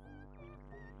seeker?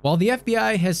 While the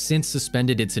FBI has since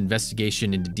suspended its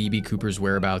investigation into DB Cooper's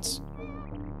whereabouts,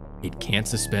 it can't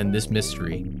suspend this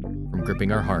mystery from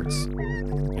gripping our hearts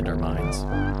and our minds.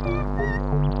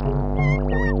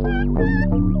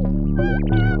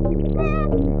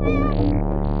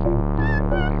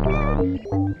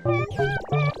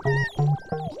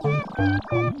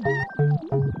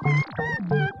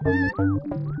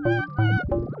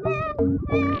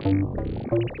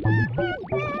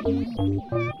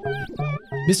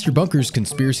 Mr. Bunker's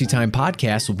Conspiracy Time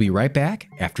podcast will be right back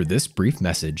after this brief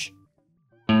message.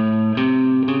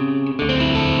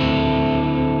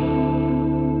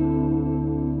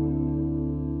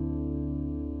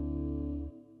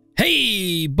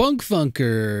 Hey, Bunk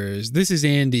Funkers! This is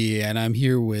Andy, and I'm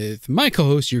here with my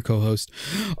co-host, your co-host,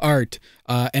 Art.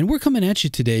 And we're coming at you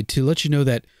today to let you know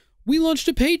that we launched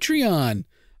a Patreon.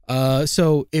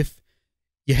 So if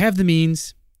you have the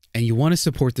means and you want to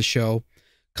support the show,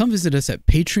 come visit us at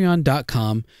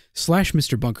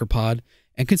patreon.com/MrBunkerPod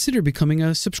and consider becoming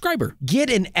a subscriber. Get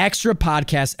an extra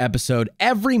podcast episode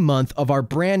every month of our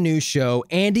brand new show,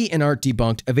 Andy and Art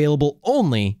Debunked, available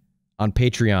only on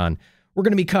Patreon. We're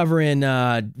going to be covering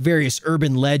various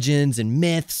urban legends and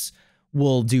myths.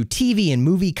 We'll do TV and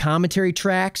movie commentary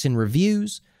tracks and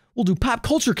reviews. We'll do pop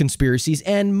culture conspiracies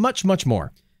and much, much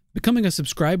more. Becoming a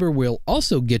subscriber will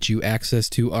also get you access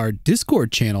to our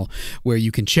Discord channel, where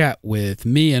you can chat with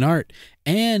me and Art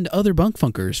and other bunk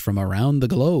funkers from around the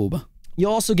globe.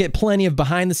 You'll also get plenty of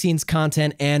behind-the-scenes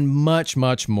content and much,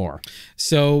 much more.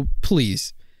 So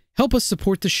please, help us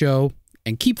support the show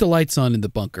and keep the lights on in the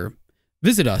bunker.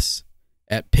 Visit us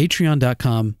at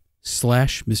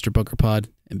patreon.com/MrBunkerPod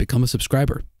and become a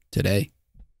subscriber today.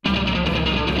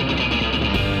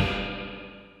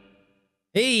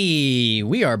 Hey,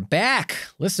 we are back.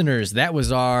 Listeners, that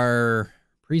was our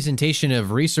presentation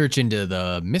of research into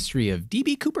the mystery of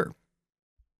D.B. Cooper.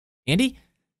 Andy,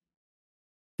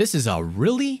 this is a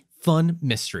really fun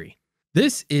mystery.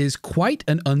 This is quite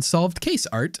an unsolved case,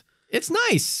 Art. It's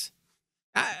nice.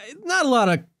 Not a lot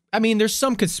of, I mean, there's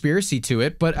some conspiracy to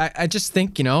it, but I just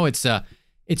think, you know, it's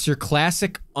your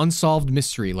classic unsolved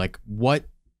mystery. Like, what,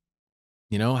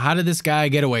 you know, how did this guy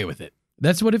get away with it?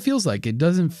 That's what it feels like. It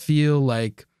doesn't feel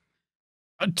like,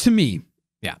 to me.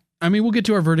 Yeah. I mean, we'll get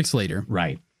to our verdicts later.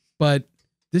 Right. But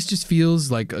this just feels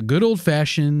like a good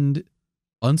old-fashioned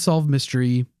unsolved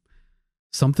mystery.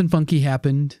 Something funky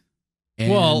happened.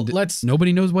 And well,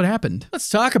 nobody knows what happened. Let's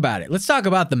talk about it. Let's talk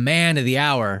about the man of the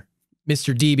hour,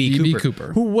 Mr. D.B.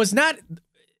 Cooper, who was not,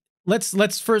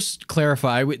 let's first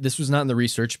clarify, this was not in the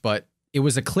research, but it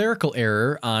was a clerical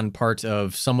error on part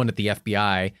of someone at the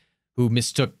FBI who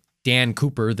mistook Dan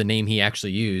Cooper, the name he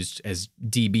actually used, as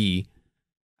DB.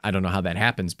 I don't know how that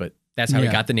happens, but that's how he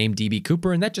got the name DB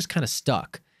Cooper, and that just kind of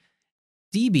stuck.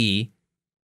 DB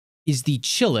is the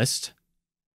chillest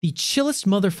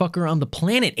motherfucker on the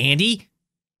planet, Andy.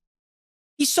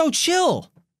 He's so chill.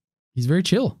 He's very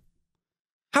chill.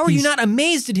 How are you not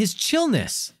amazed at his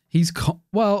chillness?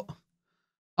 Well,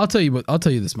 I'll tell you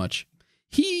this much.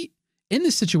 In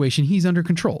this situation, he's under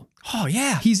control. Oh,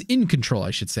 yeah. He's in control, I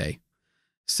should say.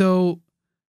 So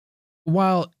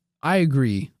while I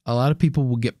agree, a lot of people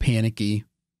will get panicky,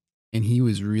 and he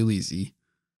was real easy.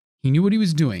 He knew what he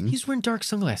was doing. He's wearing dark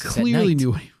sunglasses. Clearly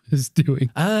knew what he was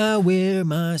doing. I wear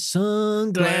my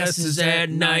sunglasses at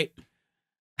night.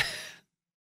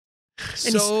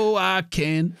 So I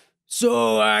can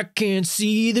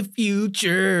see the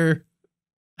future.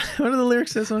 What are the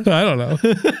lyrics to this one? I don't know.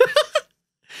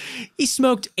 He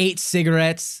smoked 8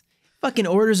 cigarettes. Fucking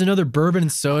orders another bourbon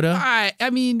and soda.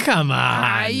 I mean, come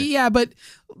on. Yeah, but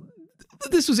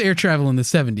this was air travel in the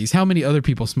 70s. How many other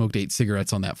people smoked 8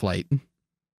 cigarettes on that flight?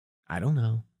 I don't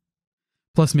know.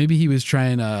 Plus, maybe he was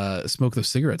trying to smoke those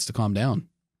cigarettes to calm down.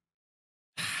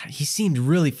 He seemed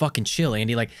really fucking chill,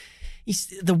 Andy. Like,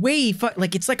 the way he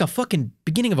like, it's like a fucking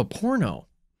beginning of a porno.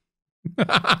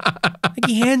 Like,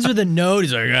 he hands her the note.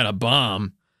 He's like, I got a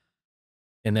bomb.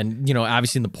 And then, you know,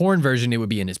 obviously in the porn version, it would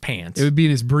be in his pants. It would be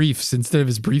in his briefs instead of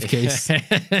his briefcase.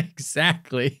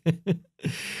 Exactly.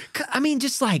 I mean,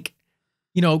 just like,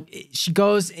 you know, she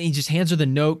goes and he just hands her the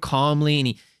note calmly,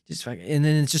 and and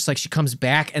then it's just like she comes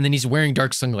back, and then he's wearing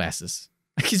dark sunglasses.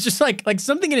 Like, he's just like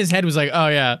something in his head was like, oh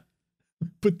yeah,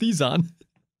 put these on.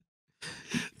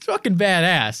 It's fucking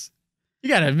badass. You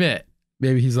gotta admit.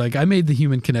 Maybe he's like, I made the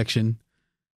human connection.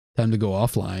 Time to go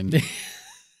offline.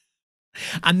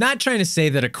 I'm not trying to say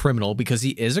that a criminal, because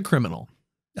he is a criminal.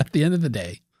 At the end of the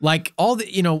day. Like, all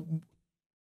the, you know,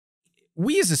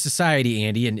 we as a society,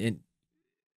 Andy, and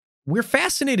we're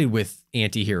fascinated with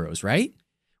anti-heroes, right?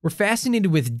 We're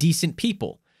fascinated with decent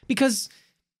people. Because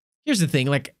here's the thing,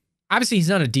 like, obviously he's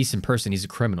not a decent person. He's a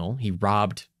criminal. He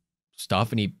robbed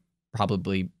stuff, and he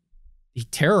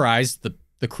terrorized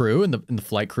the crew and the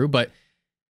flight crew, but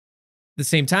at the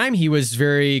same time, he was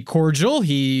very cordial.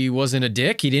 He wasn't a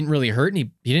dick. He didn't really hurt, and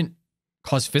he didn't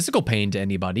cause physical pain to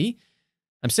anybody.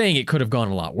 I'm saying it could have gone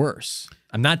a lot worse.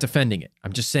 I'm not defending it.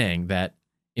 I'm just saying that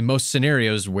in most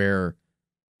scenarios where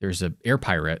there's an air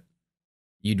pirate,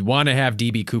 you'd want to have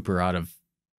DB Cooper out of,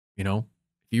 you know,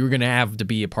 if you were going to have to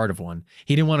be a part of one.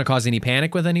 He didn't want to cause any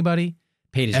panic with anybody.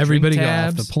 Paid his Everybody drink got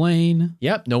tabs. off the plane.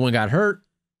 Yep, no one got hurt.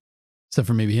 Except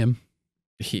for maybe him.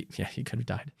 He could have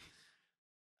died.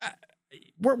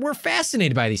 We're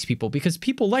fascinated by these people because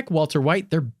people like Walter White,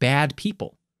 they're bad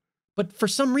people. But for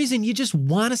some reason, you just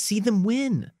want to see them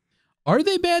win. Are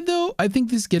they bad, though? I think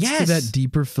this gets to that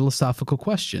deeper philosophical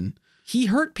question. He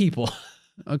hurt people.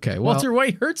 Okay, well, Walter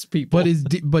White hurts people.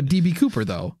 But DB Cooper,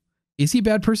 though, is he a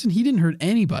bad person? He didn't hurt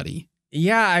anybody.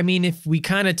 Yeah, I mean, if we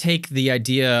kind of take the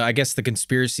idea, I guess the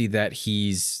conspiracy that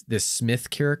he's this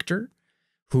Smith character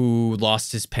who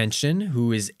lost his pension,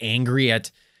 who is angry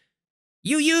at,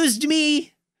 you used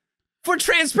me for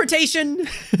transportation.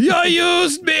 You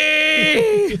used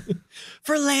me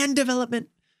for land development.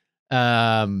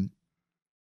 That,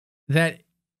 that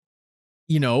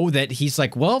he's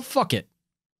like, well, fuck it.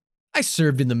 I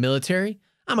served in the military.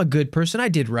 I'm a good person. I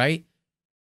did right.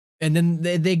 And then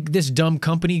this dumb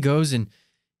company goes and,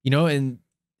 and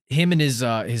him and his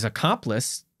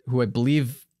accomplice, who I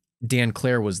believe Dan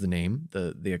Clare was the name,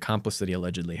 the accomplice that he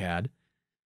allegedly had.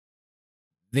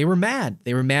 They were mad.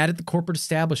 They were mad at the corporate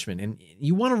establishment. And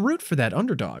you want to root for that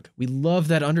underdog. We love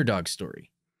that underdog story.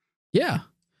 Yeah.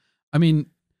 I mean,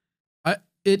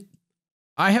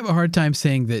 I have a hard time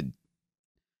saying that,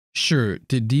 sure,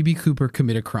 did D.B. Cooper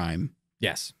commit a crime?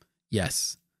 Yes.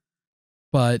 Yes.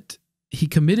 But he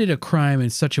committed a crime in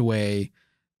such a way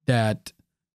that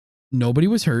nobody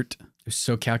was hurt. It was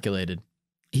so calculated.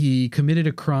 He committed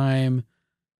a crime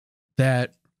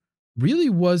that really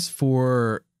was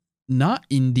for not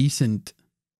indecent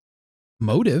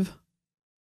motive.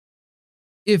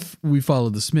 If we follow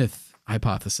the Smith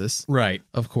hypothesis. Right.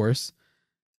 Of course.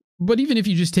 But even if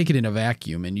you just take it in a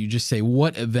vacuum and you just say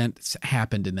what events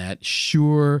happened in that,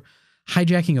 sure,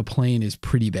 hijacking a plane is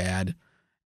pretty bad.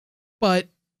 But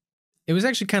it was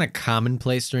actually kind of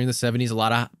commonplace during the 70s. A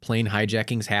lot of plane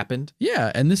hijackings happened.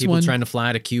 Yeah, and this People one trying to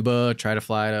fly to Cuba, try to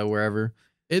fly to wherever.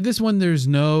 This one, there was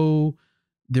no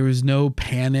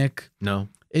panic. No.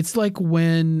 It's like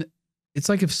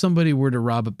if somebody were to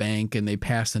rob a bank and they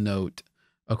pass a note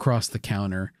across the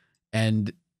counter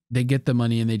and they get the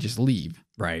money and they just leave.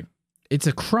 Right. It's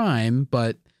a crime,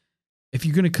 but if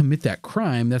you're going to commit that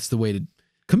crime, that's the way to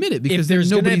commit it, because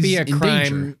there's going to be a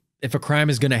crime. If a crime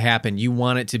is going to happen, you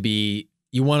want it to be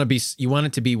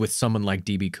with someone like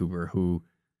DB Cooper, who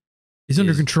is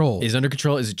under control. Is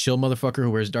a chill motherfucker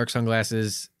who wears dark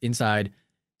sunglasses inside,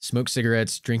 smokes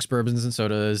cigarettes, drinks bourbons and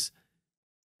sodas,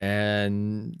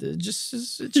 and just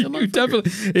is a chill motherfucker.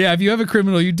 Definitely, yeah, if you have a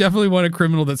criminal, you definitely want a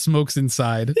criminal that smokes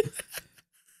inside.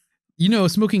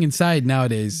 Smoking inside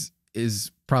nowadays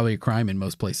is probably a crime in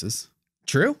most places.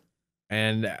 True.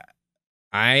 And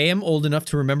I am old enough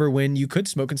to remember when you could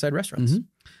smoke inside restaurants.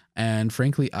 Mm-hmm. And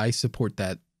frankly, I support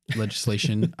that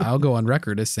legislation. I'll go on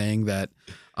record as saying that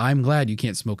I'm glad you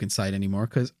can't smoke inside anymore,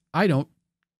 because I don't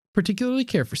particularly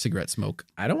care for cigarette smoke.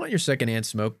 I don't want your secondhand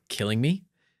smoke killing me.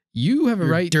 You have a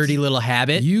right. Dirty little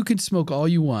habit. You can smoke all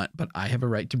you want, but I have a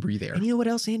right to breathe air. And you know what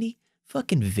else, Andy?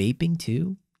 Fucking vaping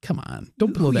too. Come on.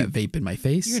 Don't blow that vape in my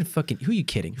face. You're gonna who are you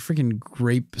kidding? You're freaking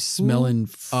grape smelling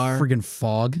friggin'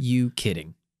 fog. You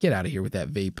kidding? Get out of here with that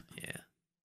vape. Yeah.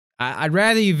 I'd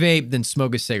rather you vape than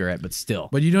smoke a cigarette, but still.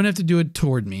 But you don't have to do it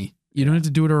toward me. You don't have to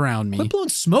do it around me. Quit blowing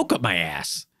smoke up my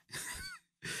ass.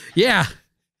 Yeah.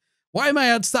 Why am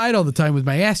I outside all the time with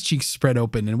my ass cheeks spread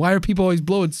open? And why are people always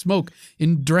blowing smoke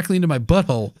directly into my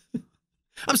butthole?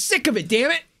 I'm sick of it, damn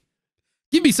it.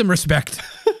 Give me some respect.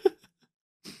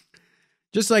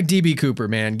 Just like DB Cooper,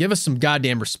 man. Give us some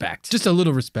goddamn respect. Just a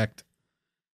little respect.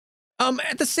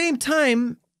 At the same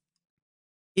time,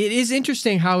 it is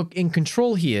interesting how in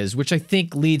control he is, which I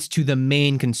think leads to the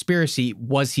main conspiracy.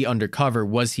 Was he undercover?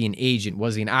 Was he an agent?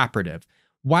 Was he an operative?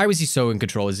 Why was he so in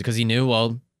control? Is it because he knew,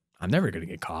 well, I'm never going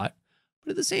to get caught?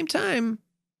 But at the same time,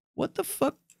 what the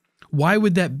fuck? Why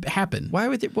would that happen? Why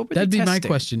would it? That'd be my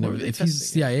question. If he's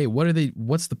CIA,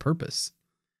 what's the purpose?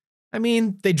 I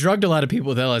mean, they drugged a lot of people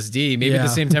with LSD. Maybe at the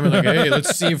same time, we're like, hey,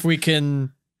 let's see if we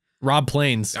can rob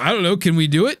planes. I don't know. Can we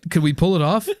do it? Could we pull it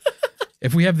off?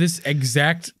 If we have this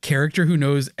exact character who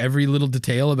knows every little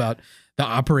detail about the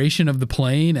operation of the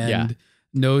plane and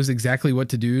knows exactly what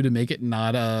to do to make it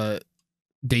not a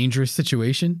dangerous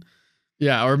situation.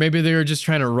 Yeah, or maybe they were just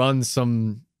trying to run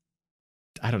some,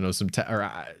 I don't know,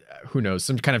 who knows,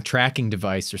 some kind of tracking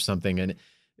device or something. And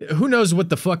who knows what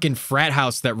the fucking frat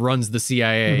house that runs the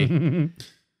CIA.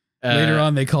 Later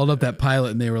on, they called up that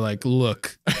pilot and they were like,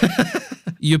 look,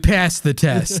 you passed the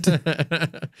test.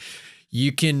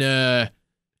 You can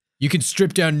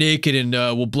strip down naked and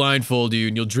we'll blindfold you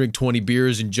and you'll drink 20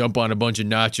 beers and jump on a bunch of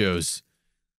nachos.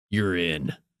 You're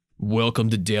in.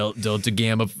 Welcome to Delta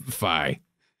Gamma Phi.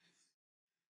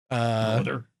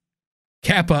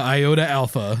 Kappa Iota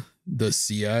Alpha, the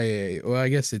CIA. Well, I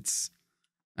guess it's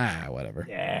whatever.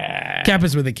 Yeah.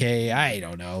 Kappa's with a K. I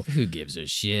don't know. Who gives a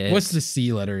shit? What's the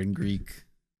C letter in Greek?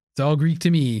 It's all Greek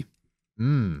to me.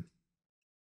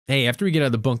 Hey, after we get out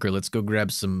of the bunker, let's go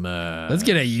grab some. Let's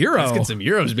get a euro. Let's get some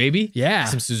euros, baby. Yeah.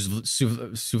 Some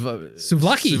souvlaki.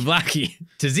 Souvlaki.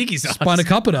 Tzatziki sauce.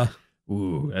 Spanakopita.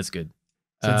 Ooh, that's good.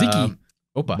 Tzatziki.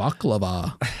 Opa.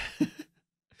 Baklava.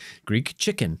 Greek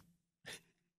chicken.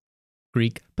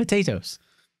 Greek potatoes.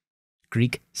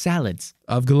 Greek salads.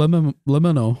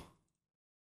 Avgalemano.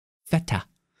 Feta.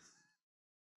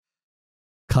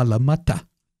 Kalamata.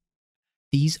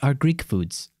 These are Greek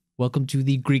foods. Welcome to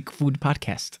the Greek Food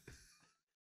Podcast.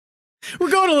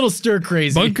 We're going a little stir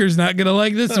crazy. Bunker's not gonna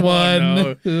like this one.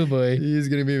 No. Oh boy, He's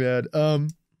gonna be mad.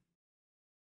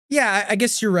 Yeah, I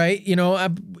guess you're right. You know,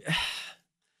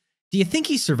 do you think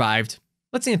he survived?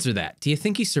 Let's answer that. Do you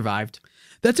think he survived?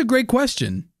 that's a great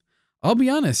question. I'll be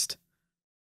honest.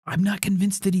 I'm not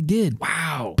convinced that he did.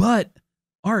 Wow. But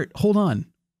Art, hold on.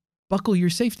 Buckle your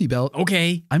safety belt.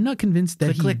 Okay. I'm not convinced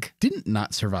that Click. didn't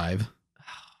not survive.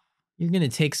 You're gonna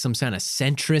take some kind of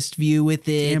centrist view with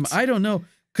it. Damn, I don't know.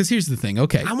 Because here's the thing.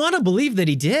 Okay. I want to believe that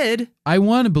he did. I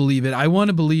want to believe it. I want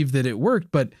to believe that it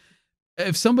worked. But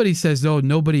if somebody says, oh,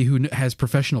 nobody who has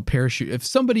professional parachute, if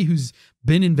somebody who's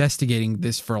been investigating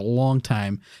this for a long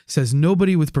time says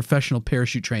nobody with professional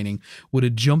parachute training would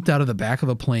have jumped out of the back of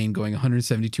a plane going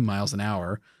 172 miles an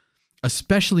hour,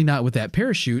 especially not with that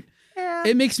parachute,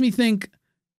 it makes me think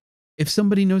if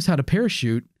somebody knows how to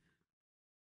parachute,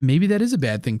 maybe that is a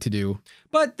bad thing to do.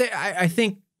 But I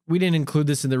think we didn't include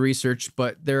this in the research,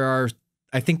 but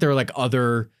I think there are like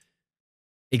other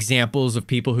examples of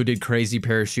people who did crazy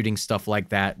parachuting stuff like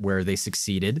that where they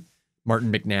succeeded.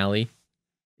 Martin McNally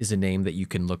is a name that you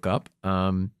can look up.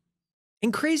 And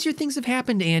crazier things have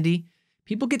happened, Andy.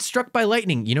 People get struck by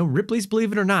lightning. You know, Ripley's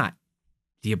Believe It or Not.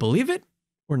 Do you believe it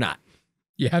or not?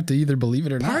 You have to either believe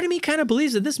it or not. Part of me kind of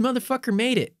believes that this motherfucker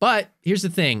made it. But here's the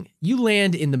thing. You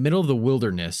land in the middle of the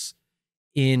wilderness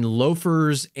in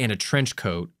loafers and a trench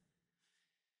coat.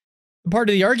 Part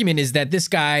of the argument is that this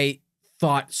guy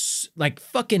thought like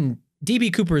fucking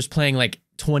DB Cooper is playing like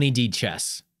 20D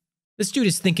chess. This dude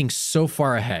is thinking so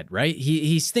far ahead, right?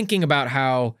 He's thinking about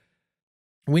how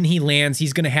when he lands,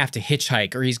 he's going to have to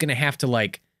hitchhike or he's going to have to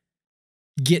like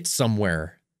get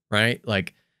somewhere, right?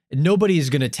 Like nobody is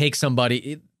going to take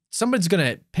somebody's going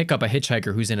to pick up a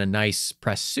hitchhiker who's in a nice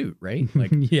press suit, right?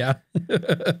 Like, yeah.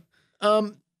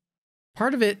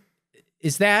 Part of it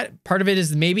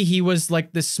is maybe he was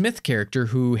like the Smith character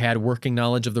who had working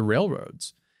knowledge of the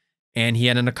railroads and he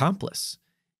had an accomplice.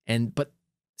 But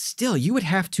still, you would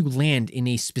have to land in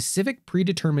a specific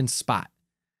predetermined spot.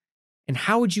 And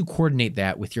how would you coordinate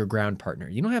that with your ground partner?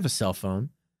 You don't have a cell phone.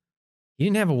 You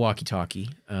didn't have a walkie-talkie.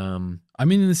 I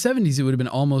mean, in the 70s, it would have been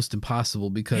almost impossible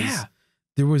because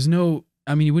there was no,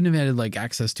 I mean, he wouldn't have had like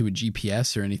access to a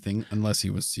GPS or anything unless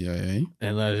he was CIA.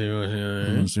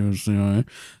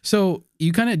 So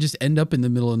you kind of just end up in the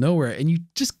middle of nowhere and you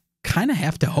just kind of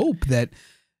have to hope that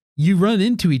you run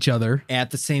into each other.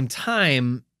 At the same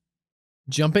time,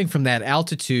 jumping from that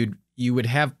altitude, you would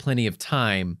have plenty of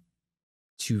time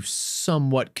to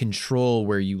somewhat control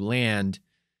where you land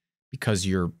because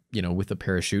you're, with a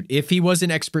parachute. If he was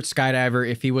an expert skydiver,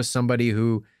 if he was somebody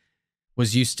who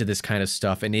was used to this kind of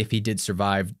stuff, and if he did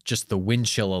survive just the wind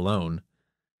chill alone,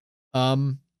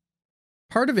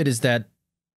 part of it is that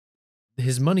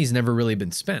his money's never really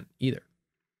been spent either.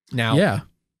 Now,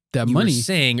 that you money. were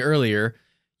saying earlier,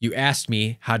 you asked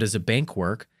me, how does a bank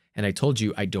work? And I told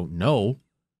you, I don't know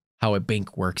how a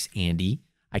bank works, Andy.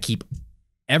 I keep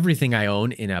everything I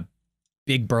own in a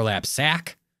big burlap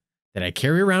sack that I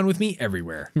carry around with me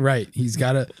everywhere. Right. He's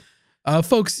got a,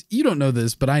 folks, you don't know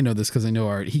this, but I know this because I know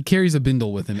Art. He carries a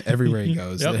bindle with him everywhere he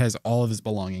goes. That has all of his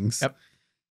belongings. Yep.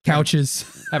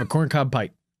 Couches. I have a corncob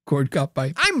pipe. Corncob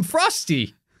pipe. I'm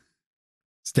frosty.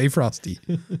 Stay frosty.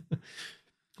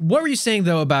 What were you saying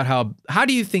though about how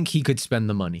do you think he could spend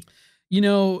the money?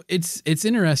 It's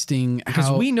interesting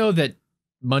because we know that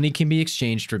money can be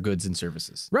exchanged for goods and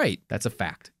services. Right. That's a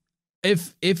fact.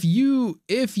 If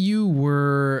you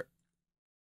were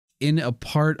in a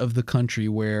part of the country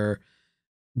where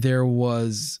there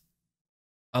was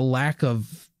a lack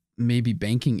of maybe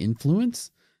banking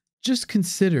influence, just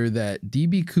consider that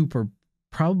DB Cooper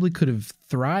probably could have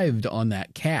thrived on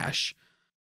that cash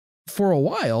for a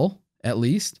while, at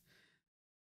least,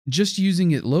 just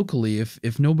using it locally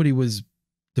if nobody was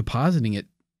depositing it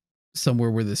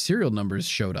somewhere where the serial numbers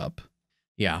showed up.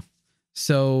 Yeah.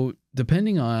 So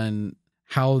depending on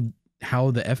how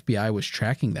the FBI was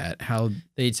tracking that, how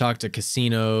they talked to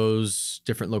casinos,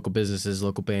 different local businesses,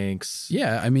 local banks.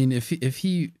 Yeah, I mean, if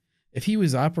he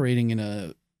was operating in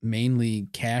a mainly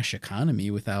cash economy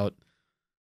without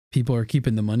people are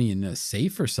keeping the money in a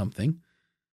safe or something,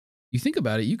 you think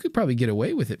about it, you could probably get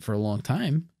away with it for a long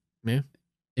time. Yeah.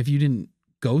 If you didn't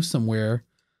go somewhere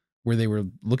where they were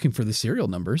looking for the serial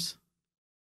numbers.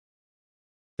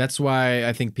 That's why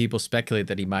I think people speculate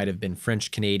that he might have been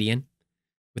French Canadian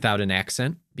without an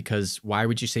accent, because why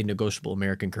would you say negotiable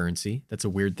American currency? That's a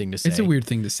weird thing to say. It's a weird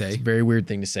thing to say. It's a very weird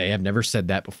thing to say. I've never said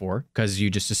that before because you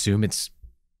just assume it's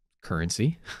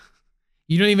currency.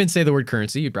 You don't even say the word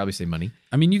currency. You'd probably say money.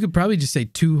 I mean, you could probably just say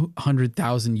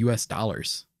 200,000 US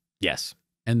dollars. Yes.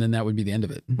 and then that would be the end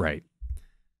of it. Right.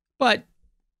 But,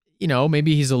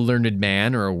 maybe he's a learned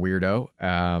man or a weirdo.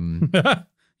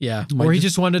 Yeah. Or he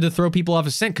just wanted to throw people off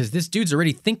a scent because this dude's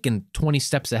already thinking 20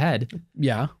 steps ahead.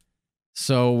 Yeah.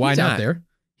 So why He's not? out there.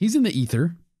 He's in the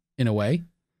ether in a way.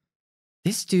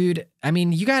 This dude, I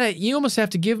mean, you almost have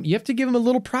to give him a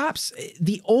little props.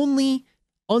 The only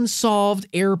unsolved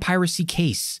air piracy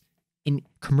case in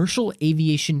commercial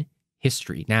aviation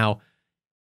history. Now,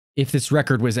 if this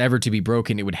record was ever to be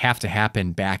broken, it would have to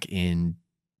happen back in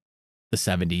the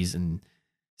 70s and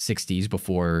 60s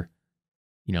before,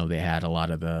 they had a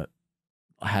lot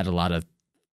of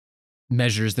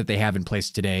measures that they have in place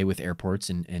today with airports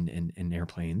and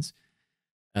airplanes.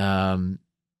 And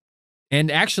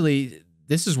actually,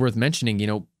 this is worth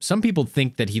mentioning. Some people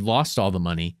think that he lost all the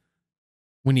money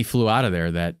when he flew out of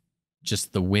there, that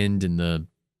just the wind and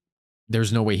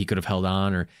there's no way he could have held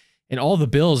on, and all the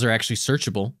bills are actually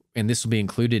searchable. And this will be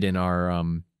included in our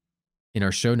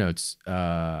show notes.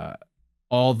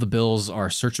 All the bills are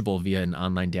searchable via an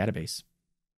online database.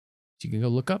 So you can go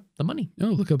look up the money. Oh,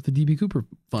 look up the DB Cooper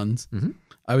funds. Mm-hmm.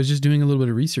 I was just doing a little bit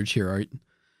of research here, Art.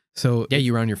 So yeah,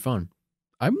 you were on your phone.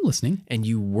 I'm listening. And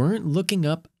you weren't looking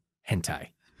up hentai.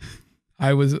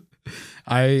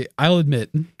 I'll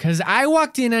admit. Because I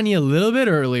walked in on you a little bit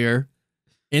earlier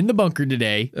in the bunker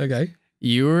today. Okay.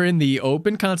 You were in the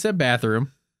open concept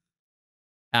bathroom.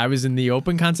 I was in the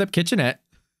open concept kitchenette.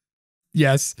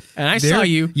 Yes. And I saw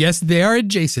you. Yes, they are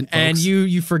adjacent, folks. And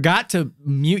you forgot to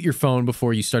mute your phone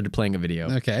before you started playing a video.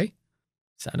 Okay.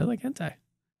 Sounded like hentai.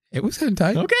 It was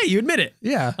hentai. Okay, you admit it.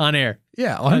 Yeah. On air.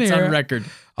 Yeah, on That's air. on record.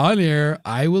 On air,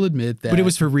 I will admit that. But it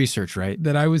was for research, right?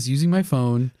 That I was using my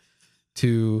phone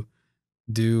to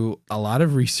do a lot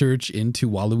of research into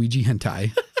Waluigi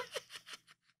hentai.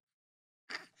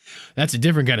 That's a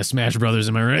different kind of Smash Brothers,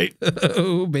 am I right?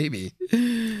 Oh, baby.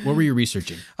 What were you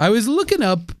researching? I was looking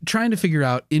up, trying to figure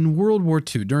out in World War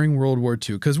II, during World War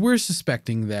II, because we're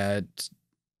suspecting that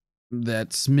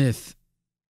Smith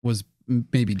was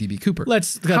maybe DB Cooper.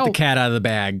 Let's let the cat out of the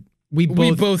bag. We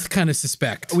both kind of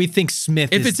suspect. We think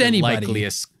Smith if is it's the anybody,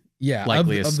 likeliest. Yeah,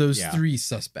 likeliest, of those three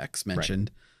suspects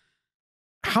mentioned.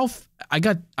 Right.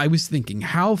 I was thinking,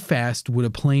 how fast would a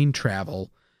plane travel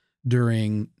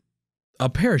during a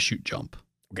parachute jump?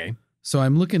 Okay. So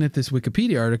I'm looking at this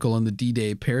Wikipedia article on the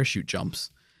D-Day parachute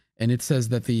jumps, and it says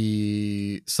that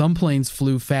some planes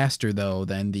flew faster though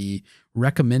than the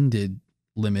recommended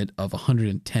limit of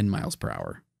 110 miles per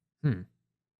hour.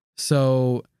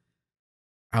 So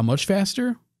how much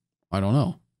faster? I don't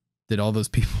know. Did all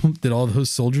those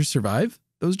soldiers survive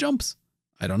those jumps?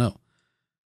 I don't know.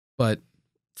 But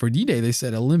for D-Day, they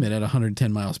set a limit at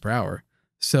 110 miles per hour.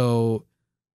 So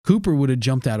Cooper would have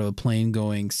jumped out of a plane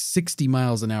going 60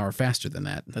 miles an hour faster than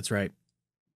that. That's right.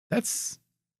 That's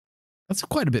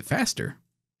quite a bit faster.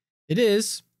 It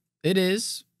is. It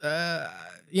is.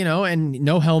 And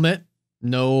no helmet,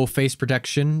 no face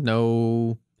protection,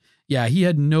 no. Yeah, he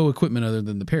had no equipment other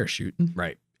than the parachute.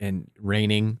 Right. And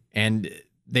raining. And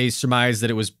they surmise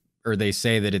that they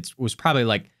say that it was probably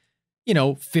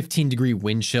 15-degree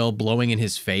wind chill blowing in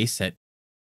his face at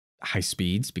high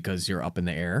speeds because you're up in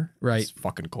the air. Right. It's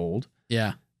fucking cold.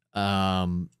 Yeah.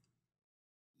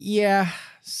 Yeah.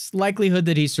 Likelihood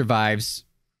that he survives.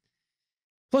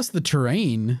 Plus the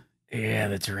terrain. Yeah,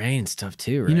 the terrain's tough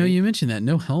too, right? You mentioned that.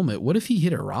 No helmet. What if he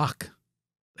hit a rock?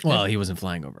 Well, he wasn't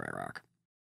flying over Iraq.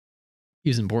 He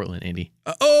was in Portland, Andy.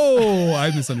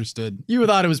 I misunderstood. You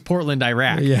thought it was Portland,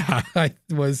 Iraq. Yeah, I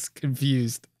was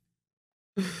confused.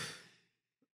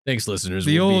 Thanks, listeners.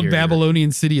 The old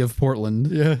Babylonian city of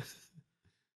Portland. Yeah.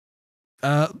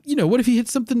 What if he hit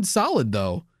something solid,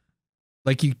 though?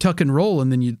 Like you tuck and roll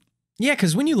and then you... Yeah,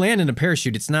 because when you land in a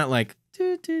parachute, it's not like...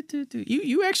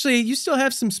 You still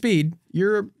have some speed.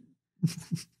 You're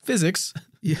physics.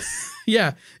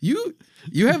 Yeah.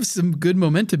 You have some good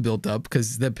momentum built up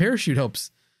because the parachute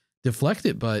helps deflect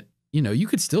it, but, you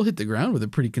could still hit the ground with a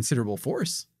pretty considerable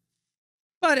force.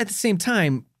 But at the same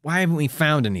time, why haven't we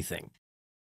found anything?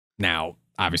 Now,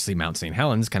 obviously, Mount St.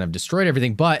 Helens kind of destroyed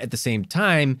everything, but at the same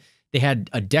time, they had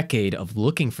a decade of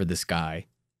looking for this guy.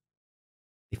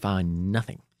 They found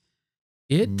nothing.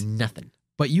 Nothing.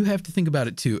 But you have to think about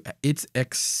it, too. It's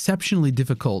exceptionally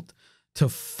difficult to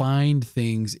find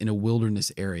things in a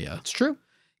wilderness area. It's true.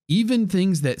 Even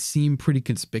things that seem pretty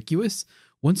conspicuous,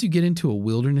 once you get into a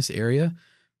wilderness area,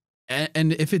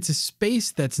 and if it's a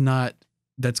space that's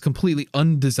completely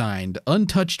undesigned,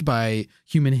 untouched by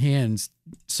human hands,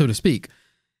 so to speak,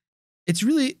 it's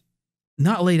really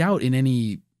not laid out in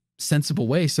any sensible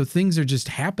way. So things are just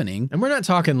happening. And we're not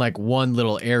talking like one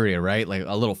little area, right? Like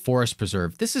a little forest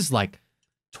preserve. This is like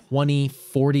 20,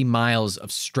 40 miles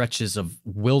of stretches of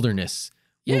wilderness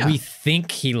where we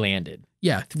think he landed.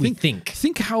 Yeah. We think.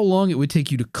 Think how long it would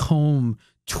take you to comb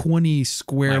 20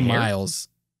 square miles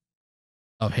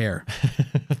of hair.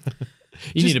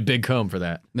 You need a big comb for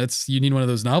that. You need one of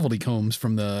those novelty combs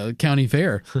from the county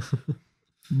fair.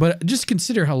 But just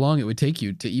consider how long it would take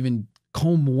you to even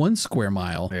comb 1 square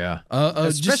mile. Yeah.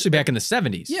 Especially back in the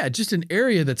 70s. Yeah, just an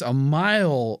area that's a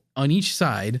mile on each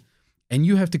side, and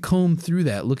you have to comb through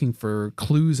that looking for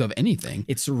clues of anything.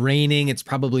 It's raining. It's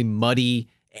probably muddy.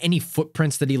 Any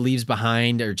footprints that he leaves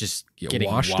behind are just getting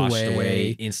washed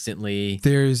away instantly.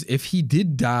 If he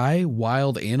did die,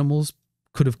 wild animals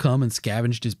could have come and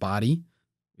scavenged his body.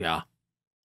 Yeah.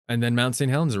 And then Mount St.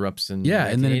 Helens erupts. And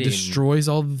then it destroys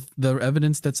all the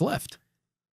evidence that's left.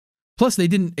 Plus, they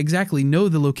didn't exactly know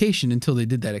the location until they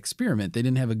did that experiment. They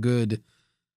didn't have a good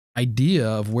idea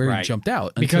of where he jumped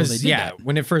out. Because,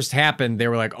 when it first happened, they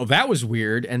were like, oh, that was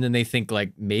weird. And then they think,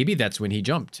 like, maybe that's when he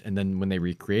jumped. And then when they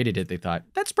recreated it, they thought,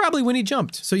 that's probably when he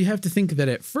jumped. So you have to think that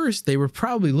at first, they were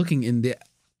probably looking in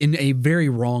a very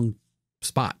wrong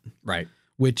spot. Right.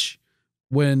 Which,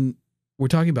 when we're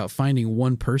talking about finding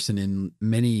one person in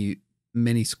many,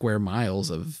 many square miles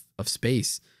of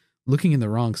space, looking in the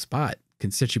wrong spot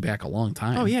can set you back a long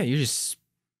time. Oh, yeah. You're just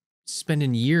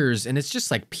spending years, and it's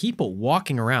just like people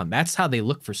walking around. That's how they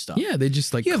look for stuff. Yeah, they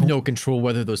just like... You have no control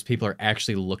whether those people are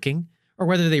actually looking or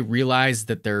whether they realize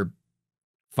that they're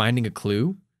finding a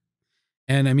clue.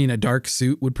 And I mean, a dark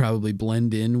suit would probably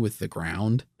blend in with the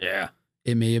ground. Yeah.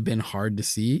 It may have been hard to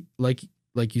see. Like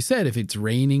you said, if it's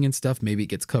raining and stuff, maybe it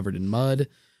gets covered in mud.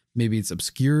 Maybe it's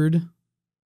obscured.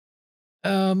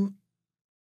 What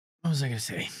was I going to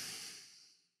say?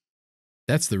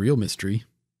 That's the real mystery.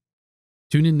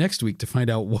 Tune in next week to find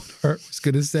out what Art was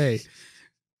going to say.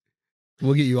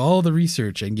 We'll get you all the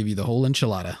research and give you the whole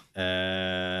enchilada.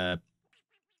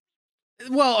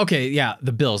 Well, okay, yeah,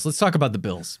 the Bills. Let's talk about the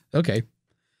Bills. Okay.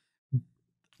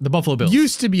 The Buffalo Bills.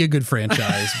 Used to be a good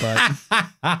franchise, but...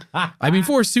 I mean,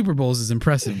 4 Super Bowls is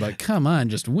impressive, but come on,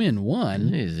 just win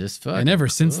one. Just and ever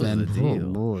since then...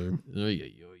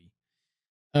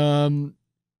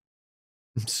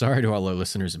 I'm sorry to all our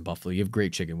listeners in Buffalo. You have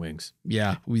great chicken wings.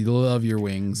 Yeah, we love your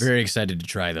wings. Very excited to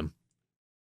try them.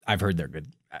 I've heard they're good.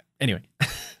 Anyway.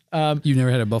 You've never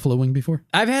had a buffalo wing before?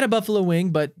 I've had a buffalo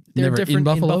wing, but they're never different in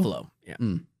Buffalo. In Buffalo. Yeah.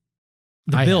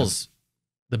 The Bills.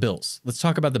 The Bills. Let's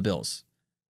talk about the Bills.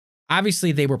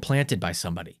 Obviously, they were planted by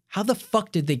somebody. How the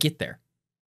fuck did they get there?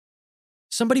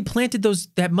 Somebody planted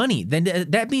that money. Then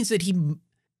that means that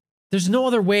there's no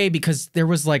other way, because there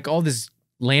was like all this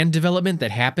land development that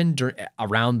happened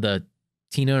around the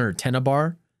Tina or Tenna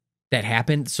bar that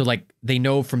happened. So like they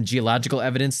know from geological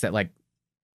evidence that like,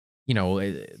 you know,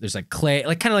 there's like clay,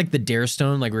 like kind of like the Dare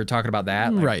Stone, like we were talking about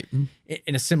that. Like, right.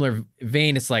 In a similar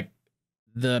vein, it's like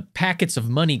the packets of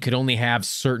money could only have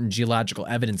certain geological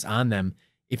evidence on them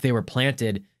if they were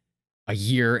planted a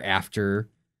year after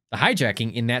the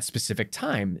hijacking in that specific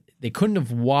time. They couldn't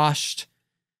have washed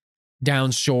down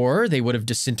shore. They would have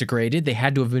disintegrated. They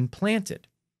had to have been planted.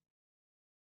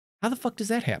 How the fuck does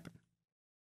that happen?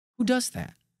 Who does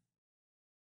that?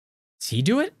 Does he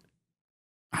do it?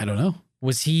 I don't know.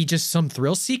 Was he just some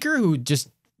thrill seeker who just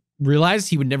realized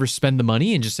he would never spend the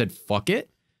money and just said, fuck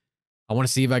it? I want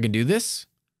to see if I can do this.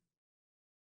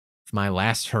 It's my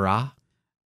last hurrah.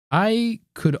 I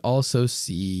could also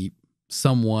see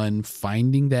someone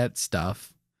finding that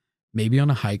stuff, maybe on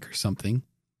a hike or something,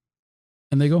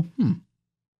 and they go, and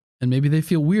maybe they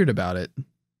feel weird about it,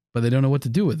 but they don't know what to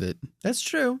do with it. That's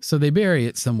true. So they bury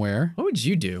it somewhere. What would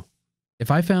you do?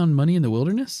 If I found money in the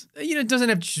wilderness? You know, it doesn't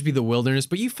have to just be the wilderness,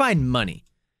 but you find money.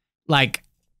 Like,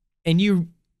 and you,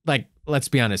 like, let's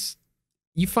be honest,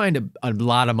 you find a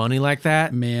lot of money like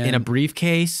that, man, in a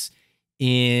briefcase,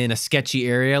 in a sketchy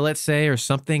area, let's say, or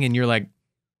something, and you're like,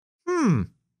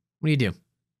 what do you do?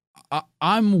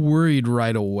 I'm worried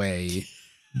right away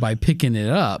by picking it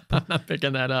up. I'm not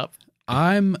picking that up.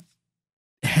 I'm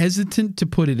hesitant to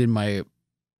put it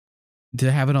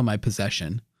to have it on my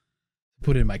possession,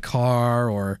 put it in my car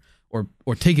or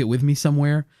take it with me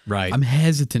somewhere. Right. I'm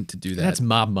hesitant to do that. That's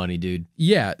mob money, dude.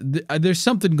 Yeah. There's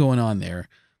something going on there.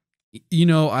 You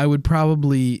know, I would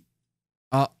probably,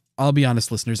 I'll be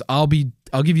honest, listeners. I'll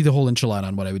give you the whole enchilada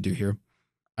on what I would do here.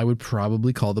 I would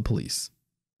probably call the police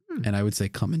and I would say,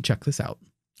 come and check this out.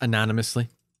 Anonymously?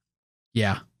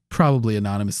 Yeah, probably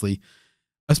anonymously,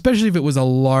 especially if it was a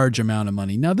large amount of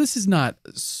money. Now, this is not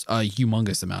a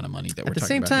humongous amount of money that we're talking about. At the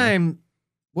same time,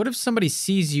 what if somebody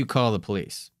sees you call the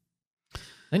police?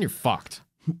 Then you're fucked.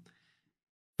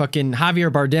 Fucking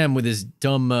Javier Bardem with his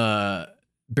dumb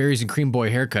berries and cream boy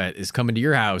haircut is coming to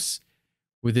your house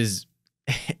with his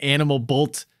animal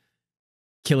bolt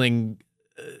killing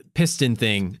piston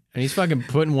thing, and he's fucking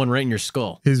putting one right in your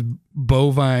skull. His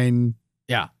bovine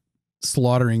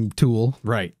slaughtering tool.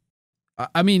 Right.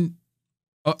 I mean,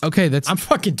 okay, I'm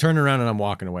fucking turning around and I'm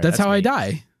walking away. That's how me. I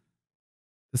die.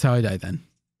 That's how I die then.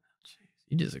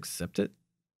 You just accept it.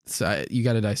 So you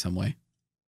got to die some way.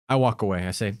 I walk away.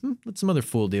 I say, let some other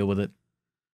fool deal with it.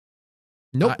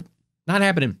 Nope. Not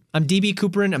happening. I'm DB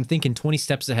Coopering. I'm thinking 20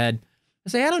 steps ahead. I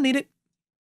say, I don't need it.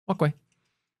 Walk away.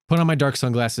 Put on my dark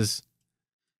sunglasses.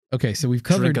 Okay, so we've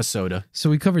covered Drink a soda. So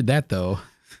we covered that though.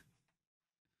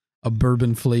 A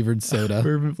bourbon flavored soda.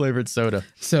 Bourbon flavored soda.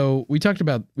 So we talked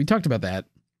about that.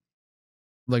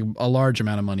 Like a large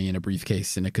amount of money in a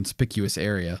briefcase in a conspicuous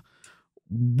area.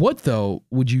 What though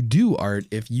would you do, Art,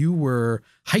 if you were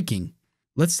hiking?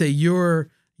 Let's say you're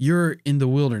in the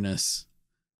wilderness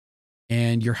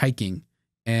and you're hiking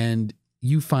and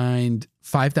you find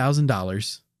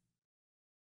 $5,000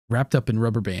 wrapped up in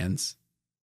rubber bands.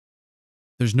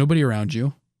 There's nobody around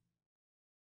you.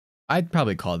 I'd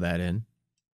probably call that in.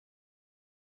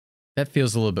 That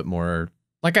feels a little bit more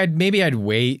like I'd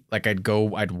wait, like I'd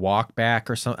walk back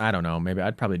or something. I don't know. Maybe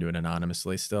I'd probably do it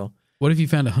anonymously still. What if you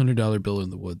found $100 bill in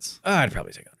the woods? I'd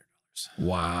probably take $100.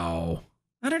 Wow.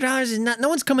 $100 is no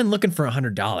one's coming looking for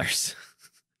 $100.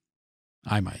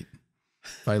 I might.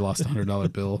 If I lost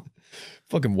 $100 bill.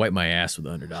 Fucking wipe my ass with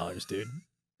 $100, dude.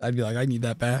 I'd be like, I need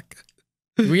that back.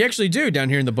 We actually do. Down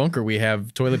here in the bunker, we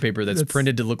have toilet paper that's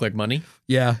printed to look like money.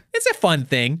 Yeah. It's a fun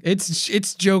thing.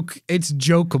 It's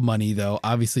joke money though.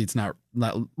 Obviously it's not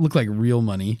look like real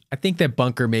money. I think that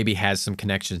bunker maybe has some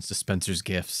connections to Spencer's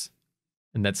Gifts.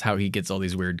 And that's how he gets all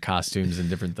these weird costumes and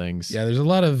different things. Yeah, there's a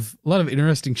lot of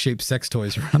interesting shaped sex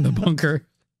toys around the bunker.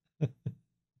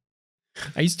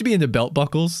 I used to be into belt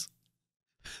buckles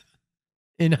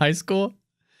in high school,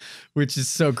 which is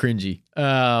so cringy.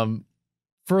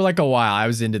 For like a while, I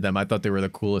was into them. I thought they were the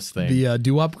coolest thing. The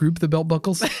doo-wop group, the belt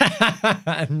buckles?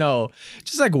 No,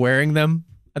 just like wearing them.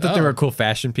 I thought they were a cool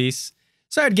fashion piece.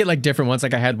 So I'd get like different ones.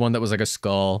 Like I had one that was like a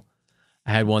skull.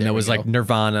 I had one that was like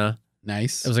Nirvana.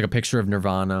 Nice. It was like a picture of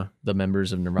Nirvana, the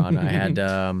members of Nirvana. I had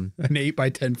an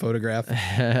 8x10 photograph.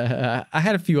 I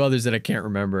had a few others that I can't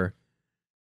remember.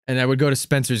 And I would go to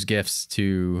Spencer's Gifts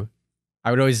I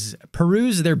would always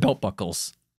peruse their belt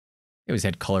buckles. They always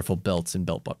had colorful belts and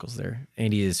belt buckles there.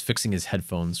 Andy is fixing his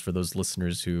headphones for those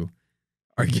listeners who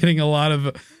are getting a lot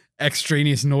of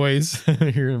extraneous noise.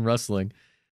 Hearing rustling.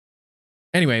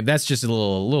 Anyway, that's just a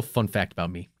little fun fact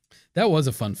about me. That was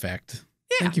a fun fact.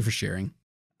 Yeah. Thank you for sharing.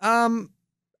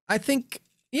 I think,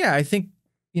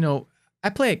 I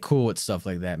play it cool with stuff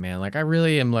like that, man. Like I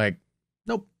really am like,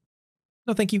 nope,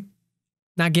 no, thank you.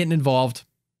 Not getting involved.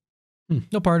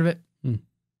 No part of it.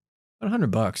 But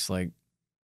 $100, like,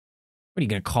 what are you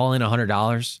going to call in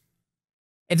 $100?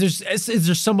 Is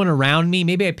there someone around me?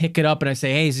 Maybe I pick it up and I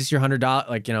say, hey, is this your $100?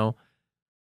 Like,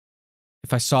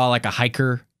 if I saw like a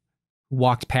hiker who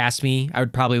walked past me, I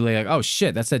would probably be like, oh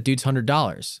shit, that's that dude's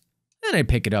 $100. Then I'd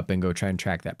pick it up and go try and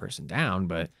track that person down.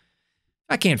 But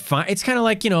I can't find, it's kind of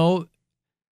like,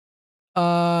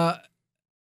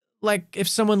 like if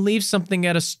someone leaves something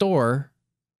at a store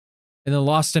and then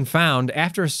lost and found,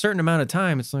 after a certain amount of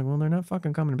time, it's like, well, they're not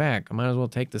fucking coming back. I might as well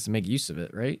take this and make use of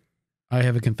it, right? I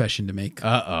have a confession to make.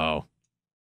 Uh-oh.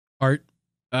 Art.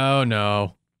 Oh,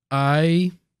 no.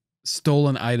 I stole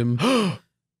an item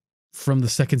from the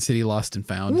Second City Lost and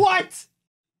Found. What?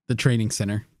 The training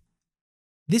center.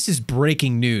 This is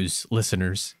breaking news,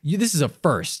 listeners. This is a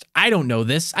first. I don't know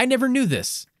this. I never knew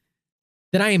this.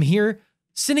 That I am here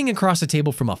sitting across a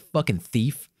table from a fucking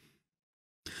thief.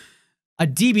 A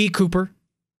DB Cooper.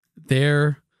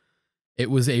 It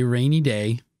was a rainy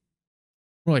day.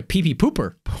 More like PB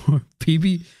Pooper.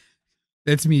 PB,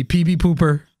 that's me, PB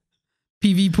Pooper.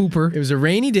 PV Pooper. It was a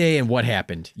rainy day, and what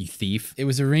happened, you thief? It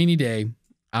was a rainy day.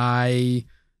 I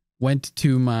went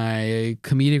to my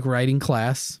comedic writing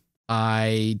class.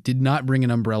 I did not bring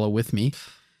an umbrella with me.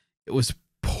 It was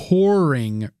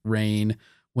pouring rain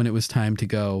when it was time to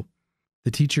go.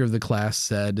 The teacher of the class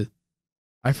said,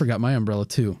 I forgot my umbrella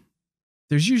too.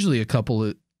 There's usually a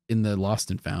couple in the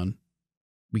Lost and Found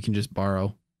we can just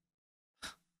borrow.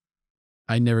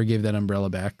 I never gave that umbrella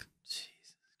back.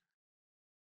 Jesus.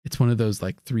 It's one of those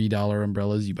like $3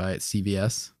 umbrellas you buy at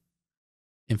CVS.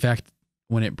 In fact,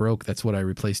 when it broke, that's what I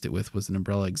replaced it with, was an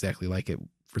umbrella exactly like it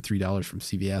for $3 from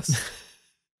CVS.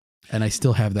 And I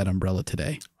still have that umbrella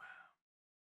today. Wow.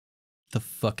 The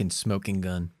fucking smoking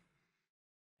gun.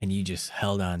 And you just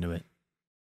held on to it.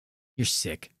 You're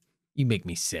sick. You make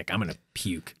me sick. I'm going to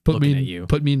puke looking at you.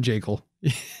 Put me in jail.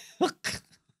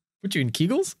 Put you in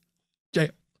Kegels?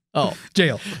 Jail. Oh.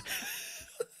 Jail.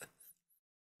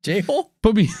 J-hole?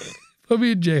 Put me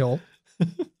in jail.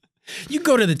 You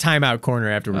go to the timeout corner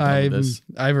after we're done with this.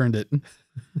 I've earned it.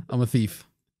 I'm a thief.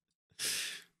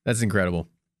 That's incredible.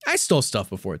 I stole stuff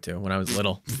before, too, when I was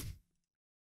little.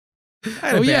 You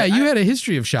had a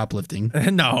history of shoplifting.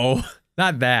 No,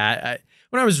 not that.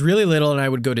 When I was really little and I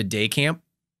would go to day camp,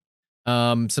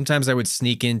 sometimes I would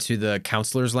sneak into the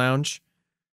counselor's lounge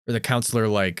or the counselor,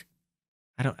 like,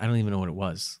 I don't even know what it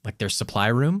was, like their supply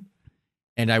room.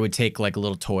 And I would take like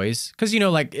little toys. Cause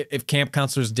like if camp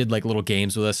counselors did like little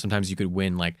games with us, sometimes you could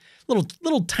win like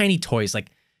little tiny toys.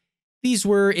 Like these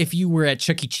were, if you were at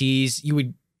Chuck E. Cheese, you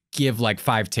would give like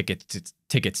 5 tickets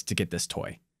to get this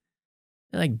toy.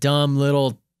 They're like dumb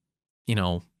little,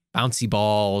 bouncy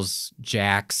balls,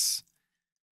 jacks,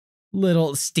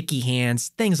 little sticky hands,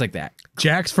 things like that.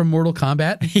 Jacks from Mortal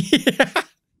Kombat? Yeah.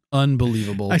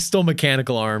 Unbelievable. I stole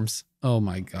mechanical arms. Oh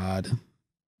my God.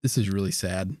 This is really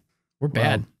sad. We're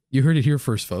bad. Wow. You heard it here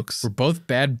first, folks. We're both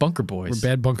bad bunker boys. We're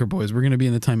bad bunker boys. We're going to be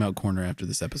in the timeout corner after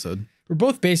this episode. We're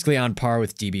both basically on par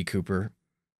with DB Cooper.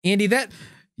 Andy,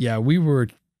 Yeah, we were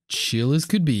chill as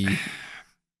could be.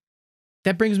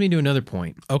 That brings me to another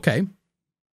point. Okay.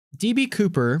 DB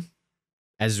Cooper,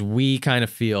 as we kind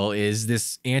of feel, is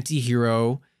this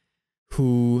anti-hero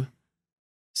who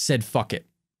said, fuck it.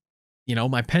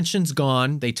 My pension's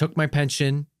gone. They took my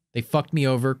pension. They fucked me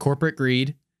over. Corporate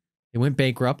greed. They went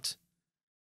bankrupt.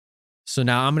 So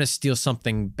now I'm going to steal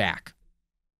something back.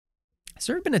 Has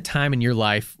there ever been a time in your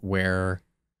life where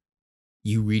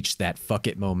you reached that fuck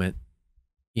it moment?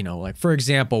 Like, for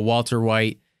example, Walter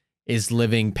White is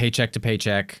living paycheck to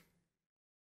paycheck,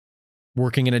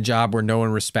 working in a job where no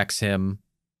one respects him,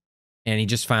 and he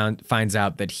just finds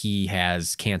out that he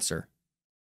has cancer.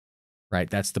 Right?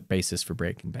 That's the basis for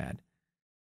Breaking Bad.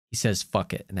 He says,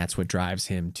 fuck it, and that's what drives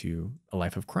him to a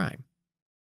life of crime.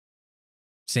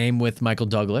 Same with Michael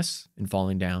Douglas in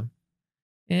Falling Down.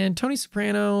 And Tony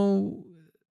Soprano,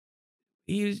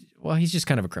 he's just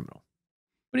kind of a criminal.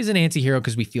 But he's an anti-hero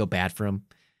because we feel bad for him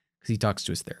because he talks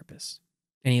to his therapist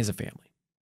and he has a family.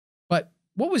 But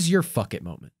what was your fuck it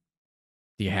moment?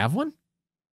 Do you have one?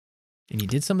 And you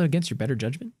did something against your better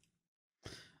judgment?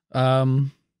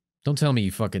 Don't tell me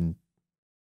you fucking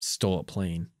stole a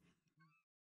plane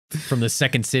from the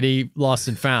Second City Lost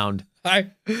and Found.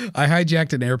 I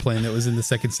hijacked an airplane that was in the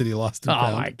Second City Lost and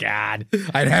Found. Oh my God.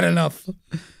 I'd had enough.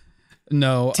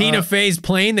 No. Tina Fey's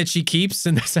plane that she keeps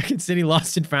in the Second City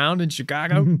Lost and Found in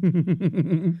Chicago.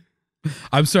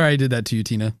 I'm sorry I did that to you,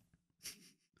 Tina.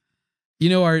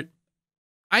 Art,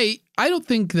 I don't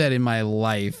think that in my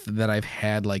life that I've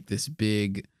had like this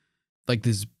big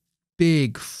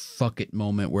fuck it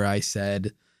moment where I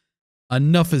said,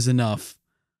 enough is enough.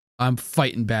 I'm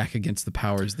fighting back against the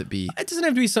powers that be. It doesn't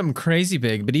have to be something crazy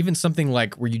big, but even something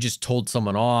like where you just told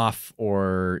someone off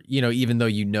or, even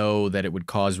though that it would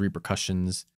cause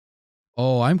repercussions.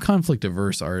 Oh, I'm conflict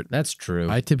averse, Art. That's true.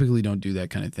 I typically don't do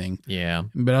that kind of thing. Yeah.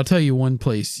 But I'll tell you one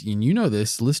place, and you know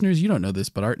this, listeners, you don't know this,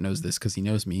 but Art knows this because he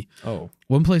knows me. Oh.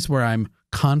 One place where I'm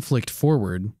conflict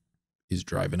forward is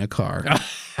driving a car.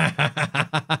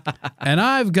 And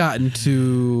I've gotten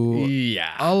to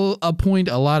a point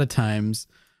a lot of times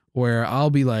where I'll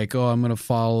be like, oh, I'm going to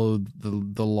follow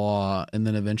the law. And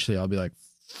then eventually I'll be like,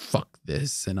 fuck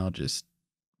this. And I'll just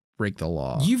break the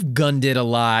law. You've gunned it a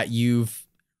lot. You've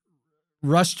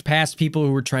rushed past people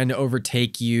who were trying to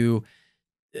overtake you.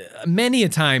 Many a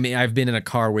time I've been in a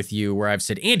car with you where I've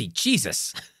said, Andy,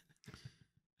 Jesus,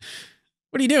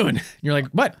 what are you doing? And you're like,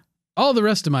 what? All the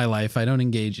rest of my life, I don't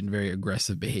engage in very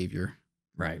aggressive behavior.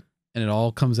 Right. And it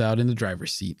all comes out in the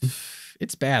driver's seat.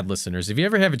 It's bad, listeners. If you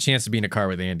ever have a chance to be in a car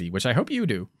with Andy, which I hope you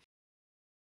do.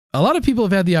 A lot of people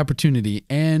have had the opportunity,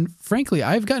 and frankly,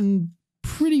 I've gotten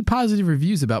pretty positive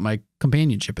reviews about my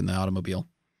companionship in the automobile.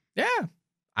 Yeah.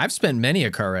 I've spent many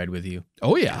a car ride with you.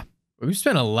 Oh, yeah. We've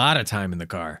spent a lot of time in the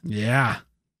car. Yeah.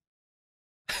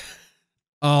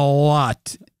 A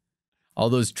lot. All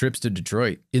those trips to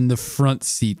Detroit. In the front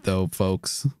seat, though,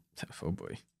 folks. Oh,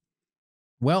 boy.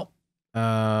 Well,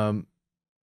 I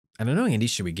don't know, Andy.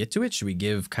 Should we get to it? Should we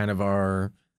give kind of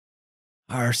our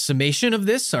summation of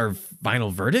this, our final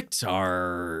verdict,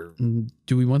 Do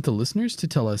we want the listeners to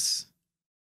tell us?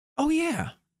 Oh, yeah.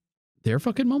 Their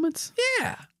fucking moments?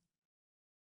 Yeah.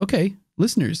 Okay,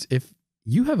 listeners, if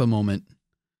you have a moment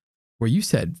where you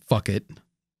said, fuck it.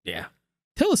 Yeah.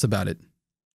 Tell us about it.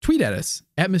 Tweet at us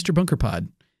at Mr. Bunkerpod.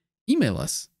 Email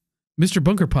us,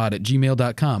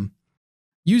 mrbunkerpod@gmail.com.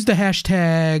 Use the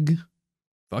hashtag.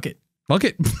 Fuck it. Fuck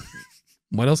it.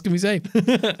 What else can we say?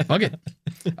 Fuck it.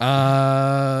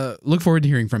 Look forward to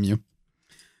hearing from you.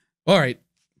 All right.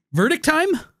 Verdict time?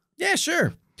 Yeah,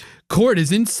 sure. Court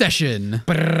is in session.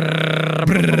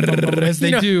 As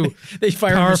they do. They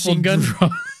fire a Powerful machine gun.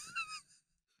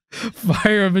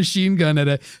 Fire a machine gun at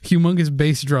a humongous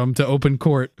bass drum to open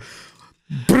court.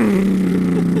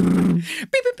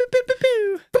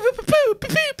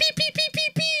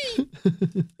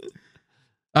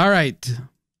 All right.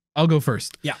 I'll go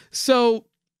first. Yeah. So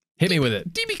Hit me with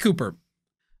it. DB Cooper.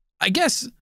 I guess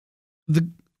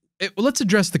let's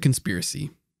address the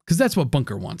conspiracy, because that's what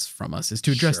Bunker wants from us, is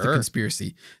to address the Sure.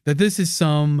 conspiracy, that this is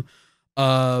some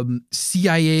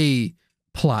CIA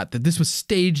plot, that this was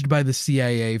staged by the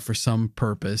CIA for some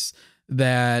purpose,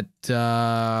 that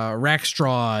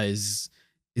Rackstraw is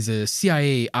a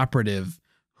CIA operative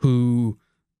who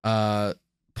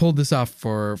pulled this off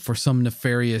for some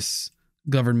nefarious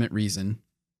government reason.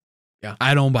 Yeah.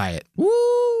 I don't buy it.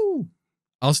 Woo!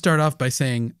 I'll start off by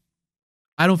saying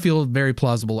I don't feel very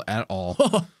plausible at all.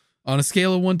 On a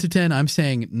scale of 1 to 10, I'm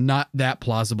saying not that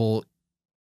plausible,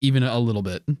 even a little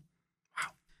bit.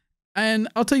 Wow. And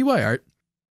I'll tell you why, Art.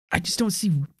 I just don't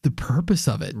see the purpose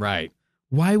of it. Right.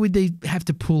 Why would they have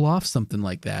to pull off something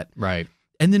like that? Right.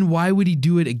 And then why would he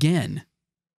do it again?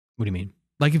 What do you mean?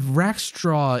 Like, if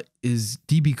Rackstraw is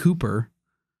DB Cooper,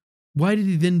 why did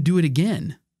he then do it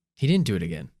again? He didn't do it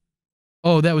again.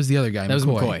 Oh, that was the other guy. That was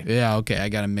McCoy. Yeah, okay. I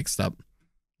got him mixed up.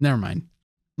 Never mind.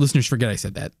 Listeners, forget I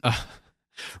said that.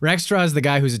 Rackstraw is the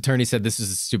guy whose attorney said this is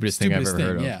the stupidest thing I've ever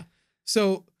heard of. Yeah.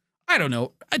 So, I don't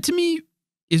know. To me,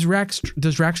 does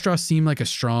Rackstraw seem like a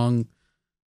strong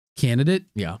candidate?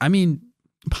 Yeah. I mean,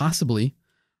 possibly.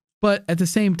 But at the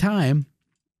same time,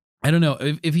 I don't know.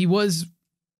 If it was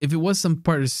some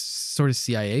part of sort of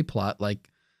CIA plot,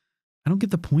 like, I don't get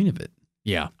the point of it.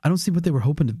 Yeah. I don't see what they were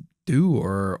hoping to do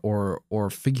or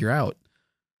figure out.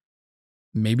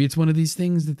 Maybe it's one of these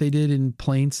things that they did in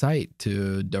plain sight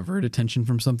to divert attention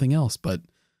from something else, but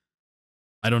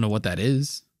I don't know what that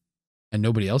is, and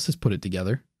nobody else has put it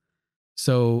together.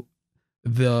 So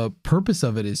the purpose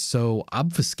of it is so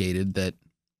obfuscated that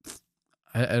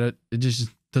it just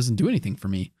doesn't do anything for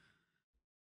me.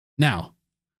 Now,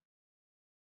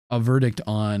 a verdict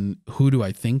on who do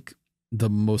I think the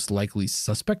most likely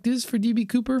suspect is for DB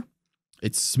Cooper?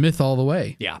 It's Smith all the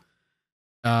way. Yeah.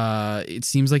 It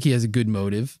seems like he has a good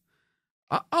motive.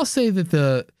 I'll say that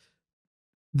the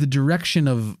direction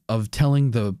of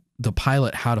telling the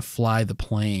pilot how to fly the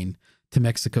plane to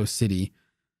Mexico City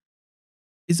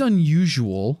is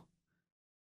unusual.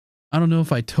 I don't know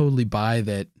if I totally buy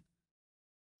that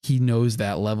he knows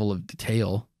that level of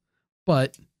detail,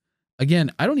 but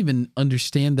again, I don't even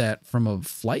understand that from a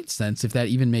flight sense, if that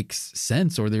even makes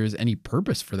sense or there's any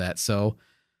purpose for that. So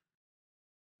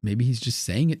maybe he's just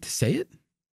saying it to say it,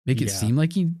 make it seem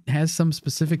like he has some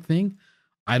specific thing.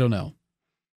 I don't know,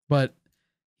 but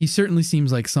he certainly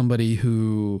seems like somebody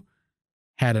who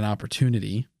had an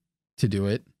opportunity to do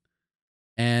it,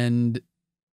 and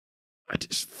it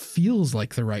just feels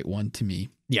like the right one to me.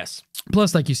 Yes.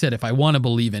 Plus, like you said, if I want to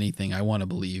believe anything, I want to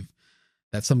believe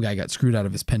that some guy got screwed out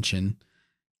of his pension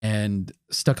and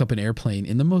stuck up an airplane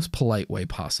in the most polite way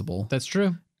possible. That's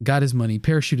true. Got his money,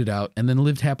 parachuted out, and then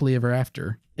lived happily ever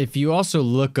after. If you also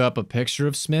look up a picture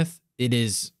of Smith, it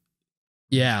is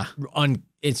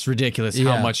it's ridiculous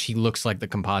how much he looks like the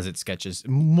composite sketches,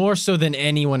 more so than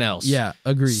anyone else. Yeah,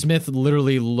 agreed. Smith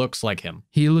literally looks like him.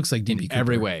 He looks like DB in Cooper.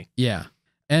 every way. Yeah.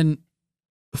 And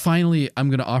finally, I'm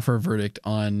going to offer a verdict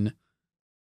on,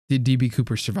 did DB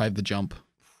Cooper survive the jump?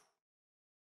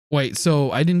 Wait,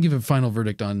 so I didn't give a final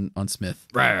verdict on Smith.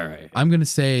 Right. I'm going to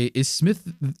say, is Smith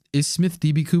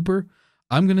DB Cooper?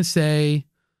 I'm going to say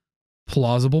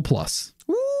plausible plus.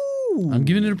 Ooh. I'm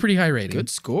giving it a pretty high rating. Good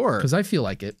score. Because I feel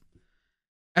like it.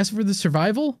 As for the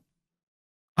survival,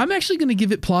 I'm actually going to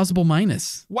give it plausible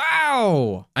minus.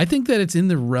 Wow. I think that it's in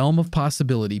the realm of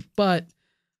possibility, but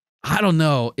I don't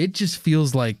know. It just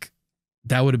feels like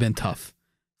that would have been tough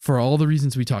for all the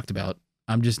reasons we talked about.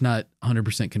 I'm just not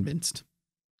 100% convinced.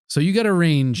 So you got a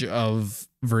range of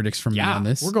verdicts from me on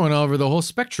this. We're going over the whole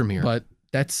spectrum here. But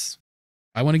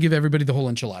I want to give everybody the whole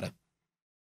enchilada.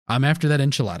 I'm after that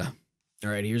enchilada. All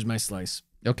right, here's my slice.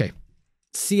 Okay.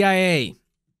 CIA.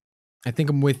 I think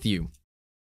I'm with you.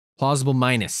 Plausible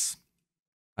minus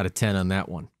out of 10 on that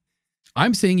one.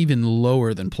 I'm saying even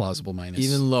lower than plausible minus.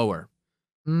 Even lower.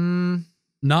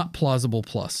 Not plausible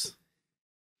plus.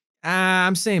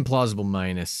 I'm saying plausible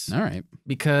minus. All right.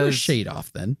 Because we're shade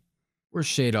off then. We're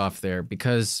shade off there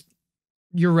because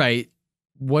you're right.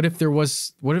 What if they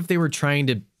were trying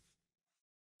to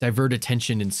divert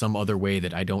attention in some other way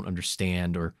that I don't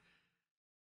understand, or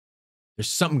there's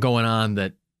something going on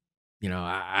that,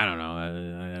 I don't know.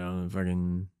 I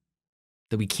don't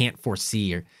that we can't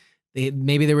foresee, or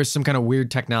maybe there was some kind of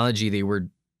weird technology they were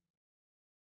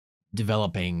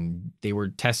developing. They were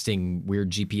testing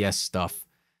weird GPS stuff.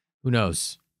 Who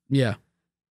knows? Yeah.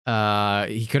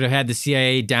 He could have had the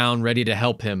CIA down ready to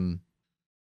help him.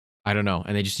 I don't know.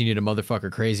 And they just needed a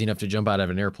motherfucker crazy enough to jump out of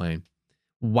an airplane.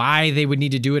 Why they would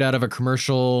need to do it out of a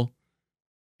commercial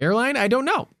airline, I don't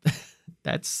know.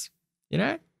 That's,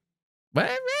 but,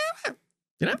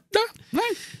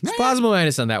 it's plausible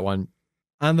minus on that one.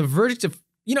 On the verdict of,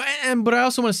 but I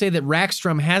also want to say that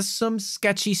Rackstrom has some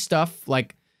sketchy stuff,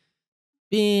 like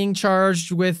being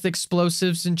charged with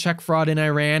explosives and check fraud in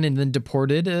Iran and then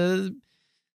deported.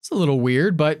 It's a little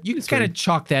weird, but you can kind of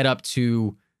chalk that up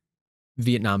to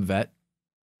Vietnam vet.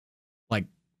 Like,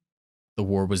 the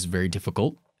war was very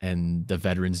difficult and the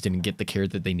veterans didn't get the care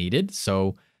that they needed.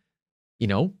 So,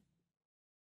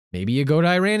 maybe you go to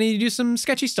Iran and you do some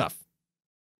sketchy stuff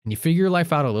and you figure your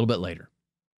life out a little bit later.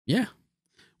 Yeah.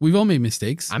 We've all made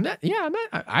mistakes.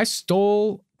 I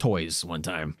stole toys one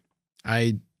time.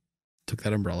 I took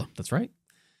that umbrella. That's right.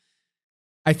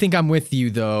 I think I'm with you,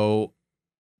 though.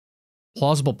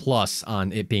 Plausible plus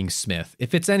on it being Smith.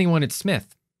 If it's anyone, it's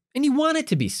Smith. And you want it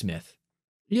to be Smith.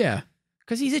 Yeah.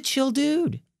 Because he's a chill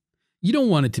dude. You don't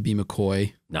want it to be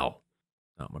McCoy. No,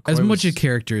 McCoy as much a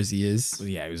character as he is.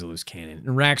 Yeah, he was a loose cannon.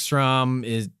 And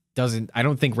Rackstrom I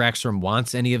don't think Rackstrom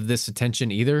wants any of this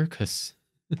attention either, because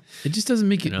it just doesn't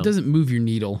make it doesn't move your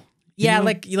needle. Yeah,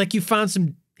 like you found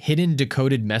some hidden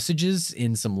decoded messages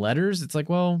in some letters. It's like,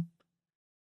 well,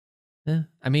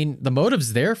 I mean, the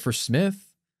motive's there for Smith.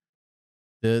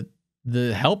 The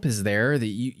help is there.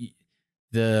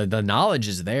 The knowledge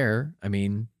is there. I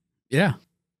mean, yeah.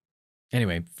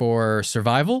 Anyway, for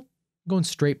survival, I'm going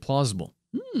straight plausible.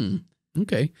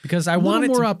 Okay. Because I want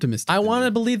more optimistic. I want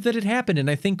to believe that it happened, and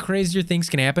I think crazier things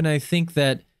can happen. And I think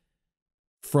that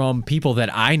from people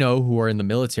that I know who are in the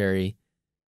military,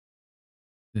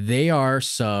 they are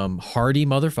some hardy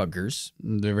motherfuckers.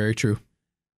 They're very true.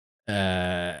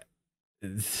 The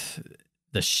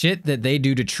shit that they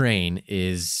do to train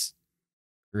is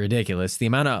ridiculous. The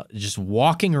amount of just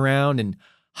walking around and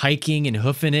hiking and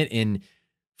hoofing it in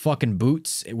fucking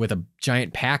boots with a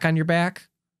giant pack on your back.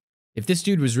 If this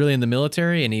dude was really in the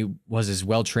military and he was as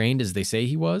well trained as they say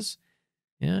he was,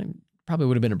 probably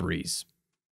would have been a breeze.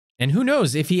 And who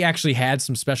knows if he actually had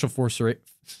some special force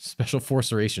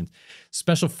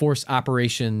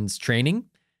operations training,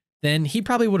 then he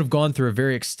probably would have gone through a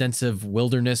very extensive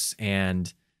wilderness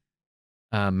and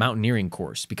mountaineering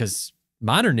course, because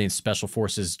modern day special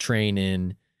forces train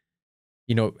in,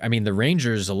 the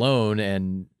Rangers alone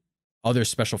and other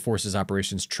special forces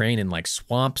operations train in like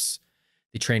swamps.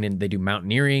 They do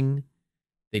mountaineering,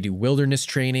 they do wilderness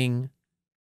training.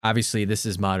 Obviously, this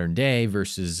is modern day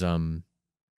versus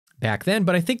back then,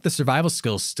 but I think the survival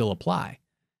skills still apply.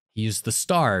 He used the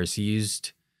stars, he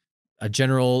used a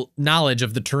general knowledge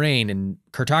of the terrain and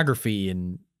cartography,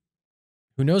 and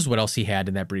who knows what else he had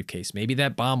in that briefcase. Maybe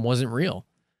that bomb wasn't real.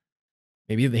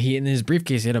 Maybe he in his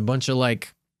briefcase he had a bunch of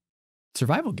like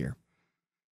survival gear.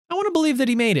 I want to believe that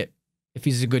he made it if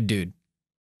he's a good dude.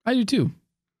 I do too.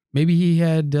 Maybe he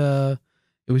had, it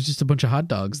was just a bunch of hot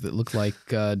dogs that looked like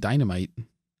dynamite.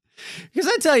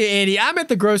 Because I tell you, Andy, I'm at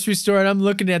the grocery store and I'm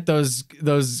looking at those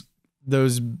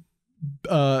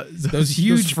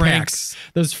huge Franks,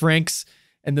 those Franks,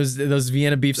 and those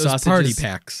Vienna beef sausages, party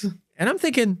packs. And I'm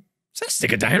thinking, is that a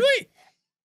stick of dynamite?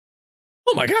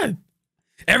 Oh my God.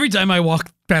 Every time I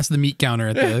walk past the meat counter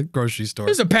at the grocery store,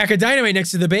 there's a pack of dynamite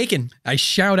next to the bacon. I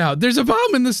shout out, "There's a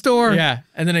bomb in the store." Yeah.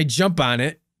 And then I jump on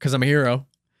it because I'm a hero.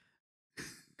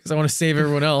 Because I want to save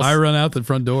everyone else. I run out the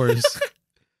front doors.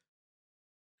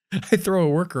 I throw a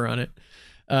worker on it.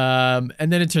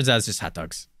 And then it turns out it's just hot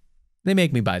dogs. They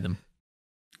make me buy them.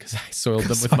 Because I soiled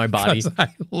them with my body. I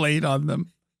laid on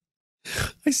them.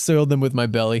 I soiled them with my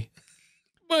belly.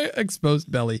 My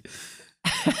exposed belly.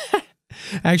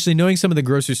 Actually, knowing some of the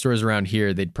grocery stores around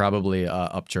here, they'd probably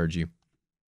upcharge you.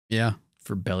 Yeah.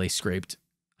 For belly scraped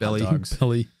belly hot dogs.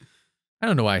 Belly. I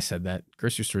don't know why I said that.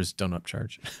 Grocery stores don't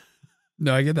upcharge.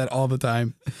 No, I get that all the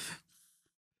time. If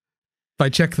I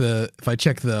check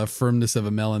the firmness of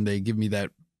a melon, they give me that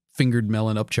fingered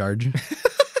melon upcharge.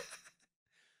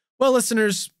 Well,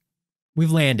 listeners,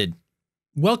 we've landed.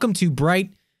 Welcome to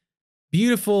bright,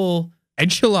 beautiful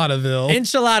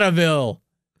Enchiladaville,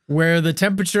 where the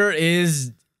temperature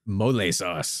is mole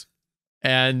sauce.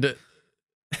 And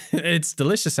it's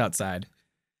delicious outside.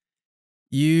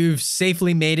 You've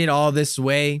safely made it all this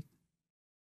way.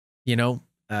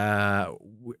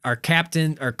 Our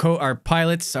captain, our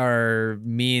pilots are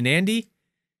me and Andy.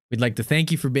 We'd like to thank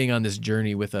you for being on this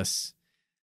journey with us.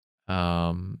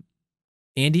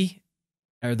 Andy,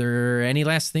 are there any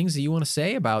last things that you want to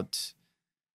say about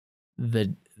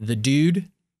the dude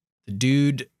The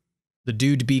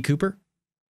dude B. Cooper.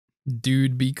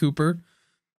 Dude B. Cooper.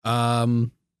 I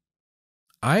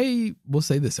will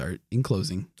say this, Art, in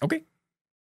closing. Okay.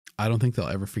 I don't think they'll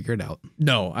ever figure it out.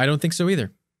 No, I don't think so either.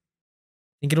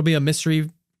 I think it'll be a mystery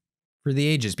for the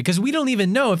ages because we don't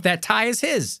even know if that tie is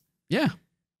his. Yeah.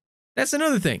 That's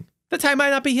another thing. The tie might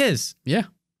not be his. Yeah.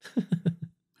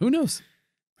 Who knows?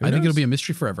 Who I think knows? it'll be a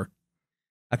mystery forever.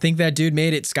 I think that dude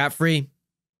made it scot-free.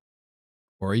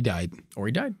 Or he died. Or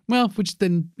he died. Well, which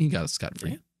then he got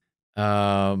scot-free.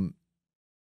 Well,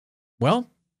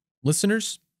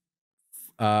 listeners,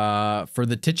 for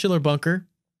the titular bunker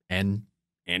and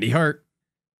Andy Hart,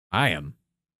 I am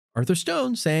Arthur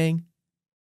Stone saying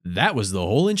that was the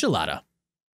whole enchilada.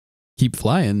 Keep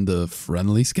flying the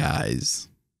friendly skies.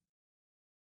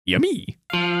 Yummy.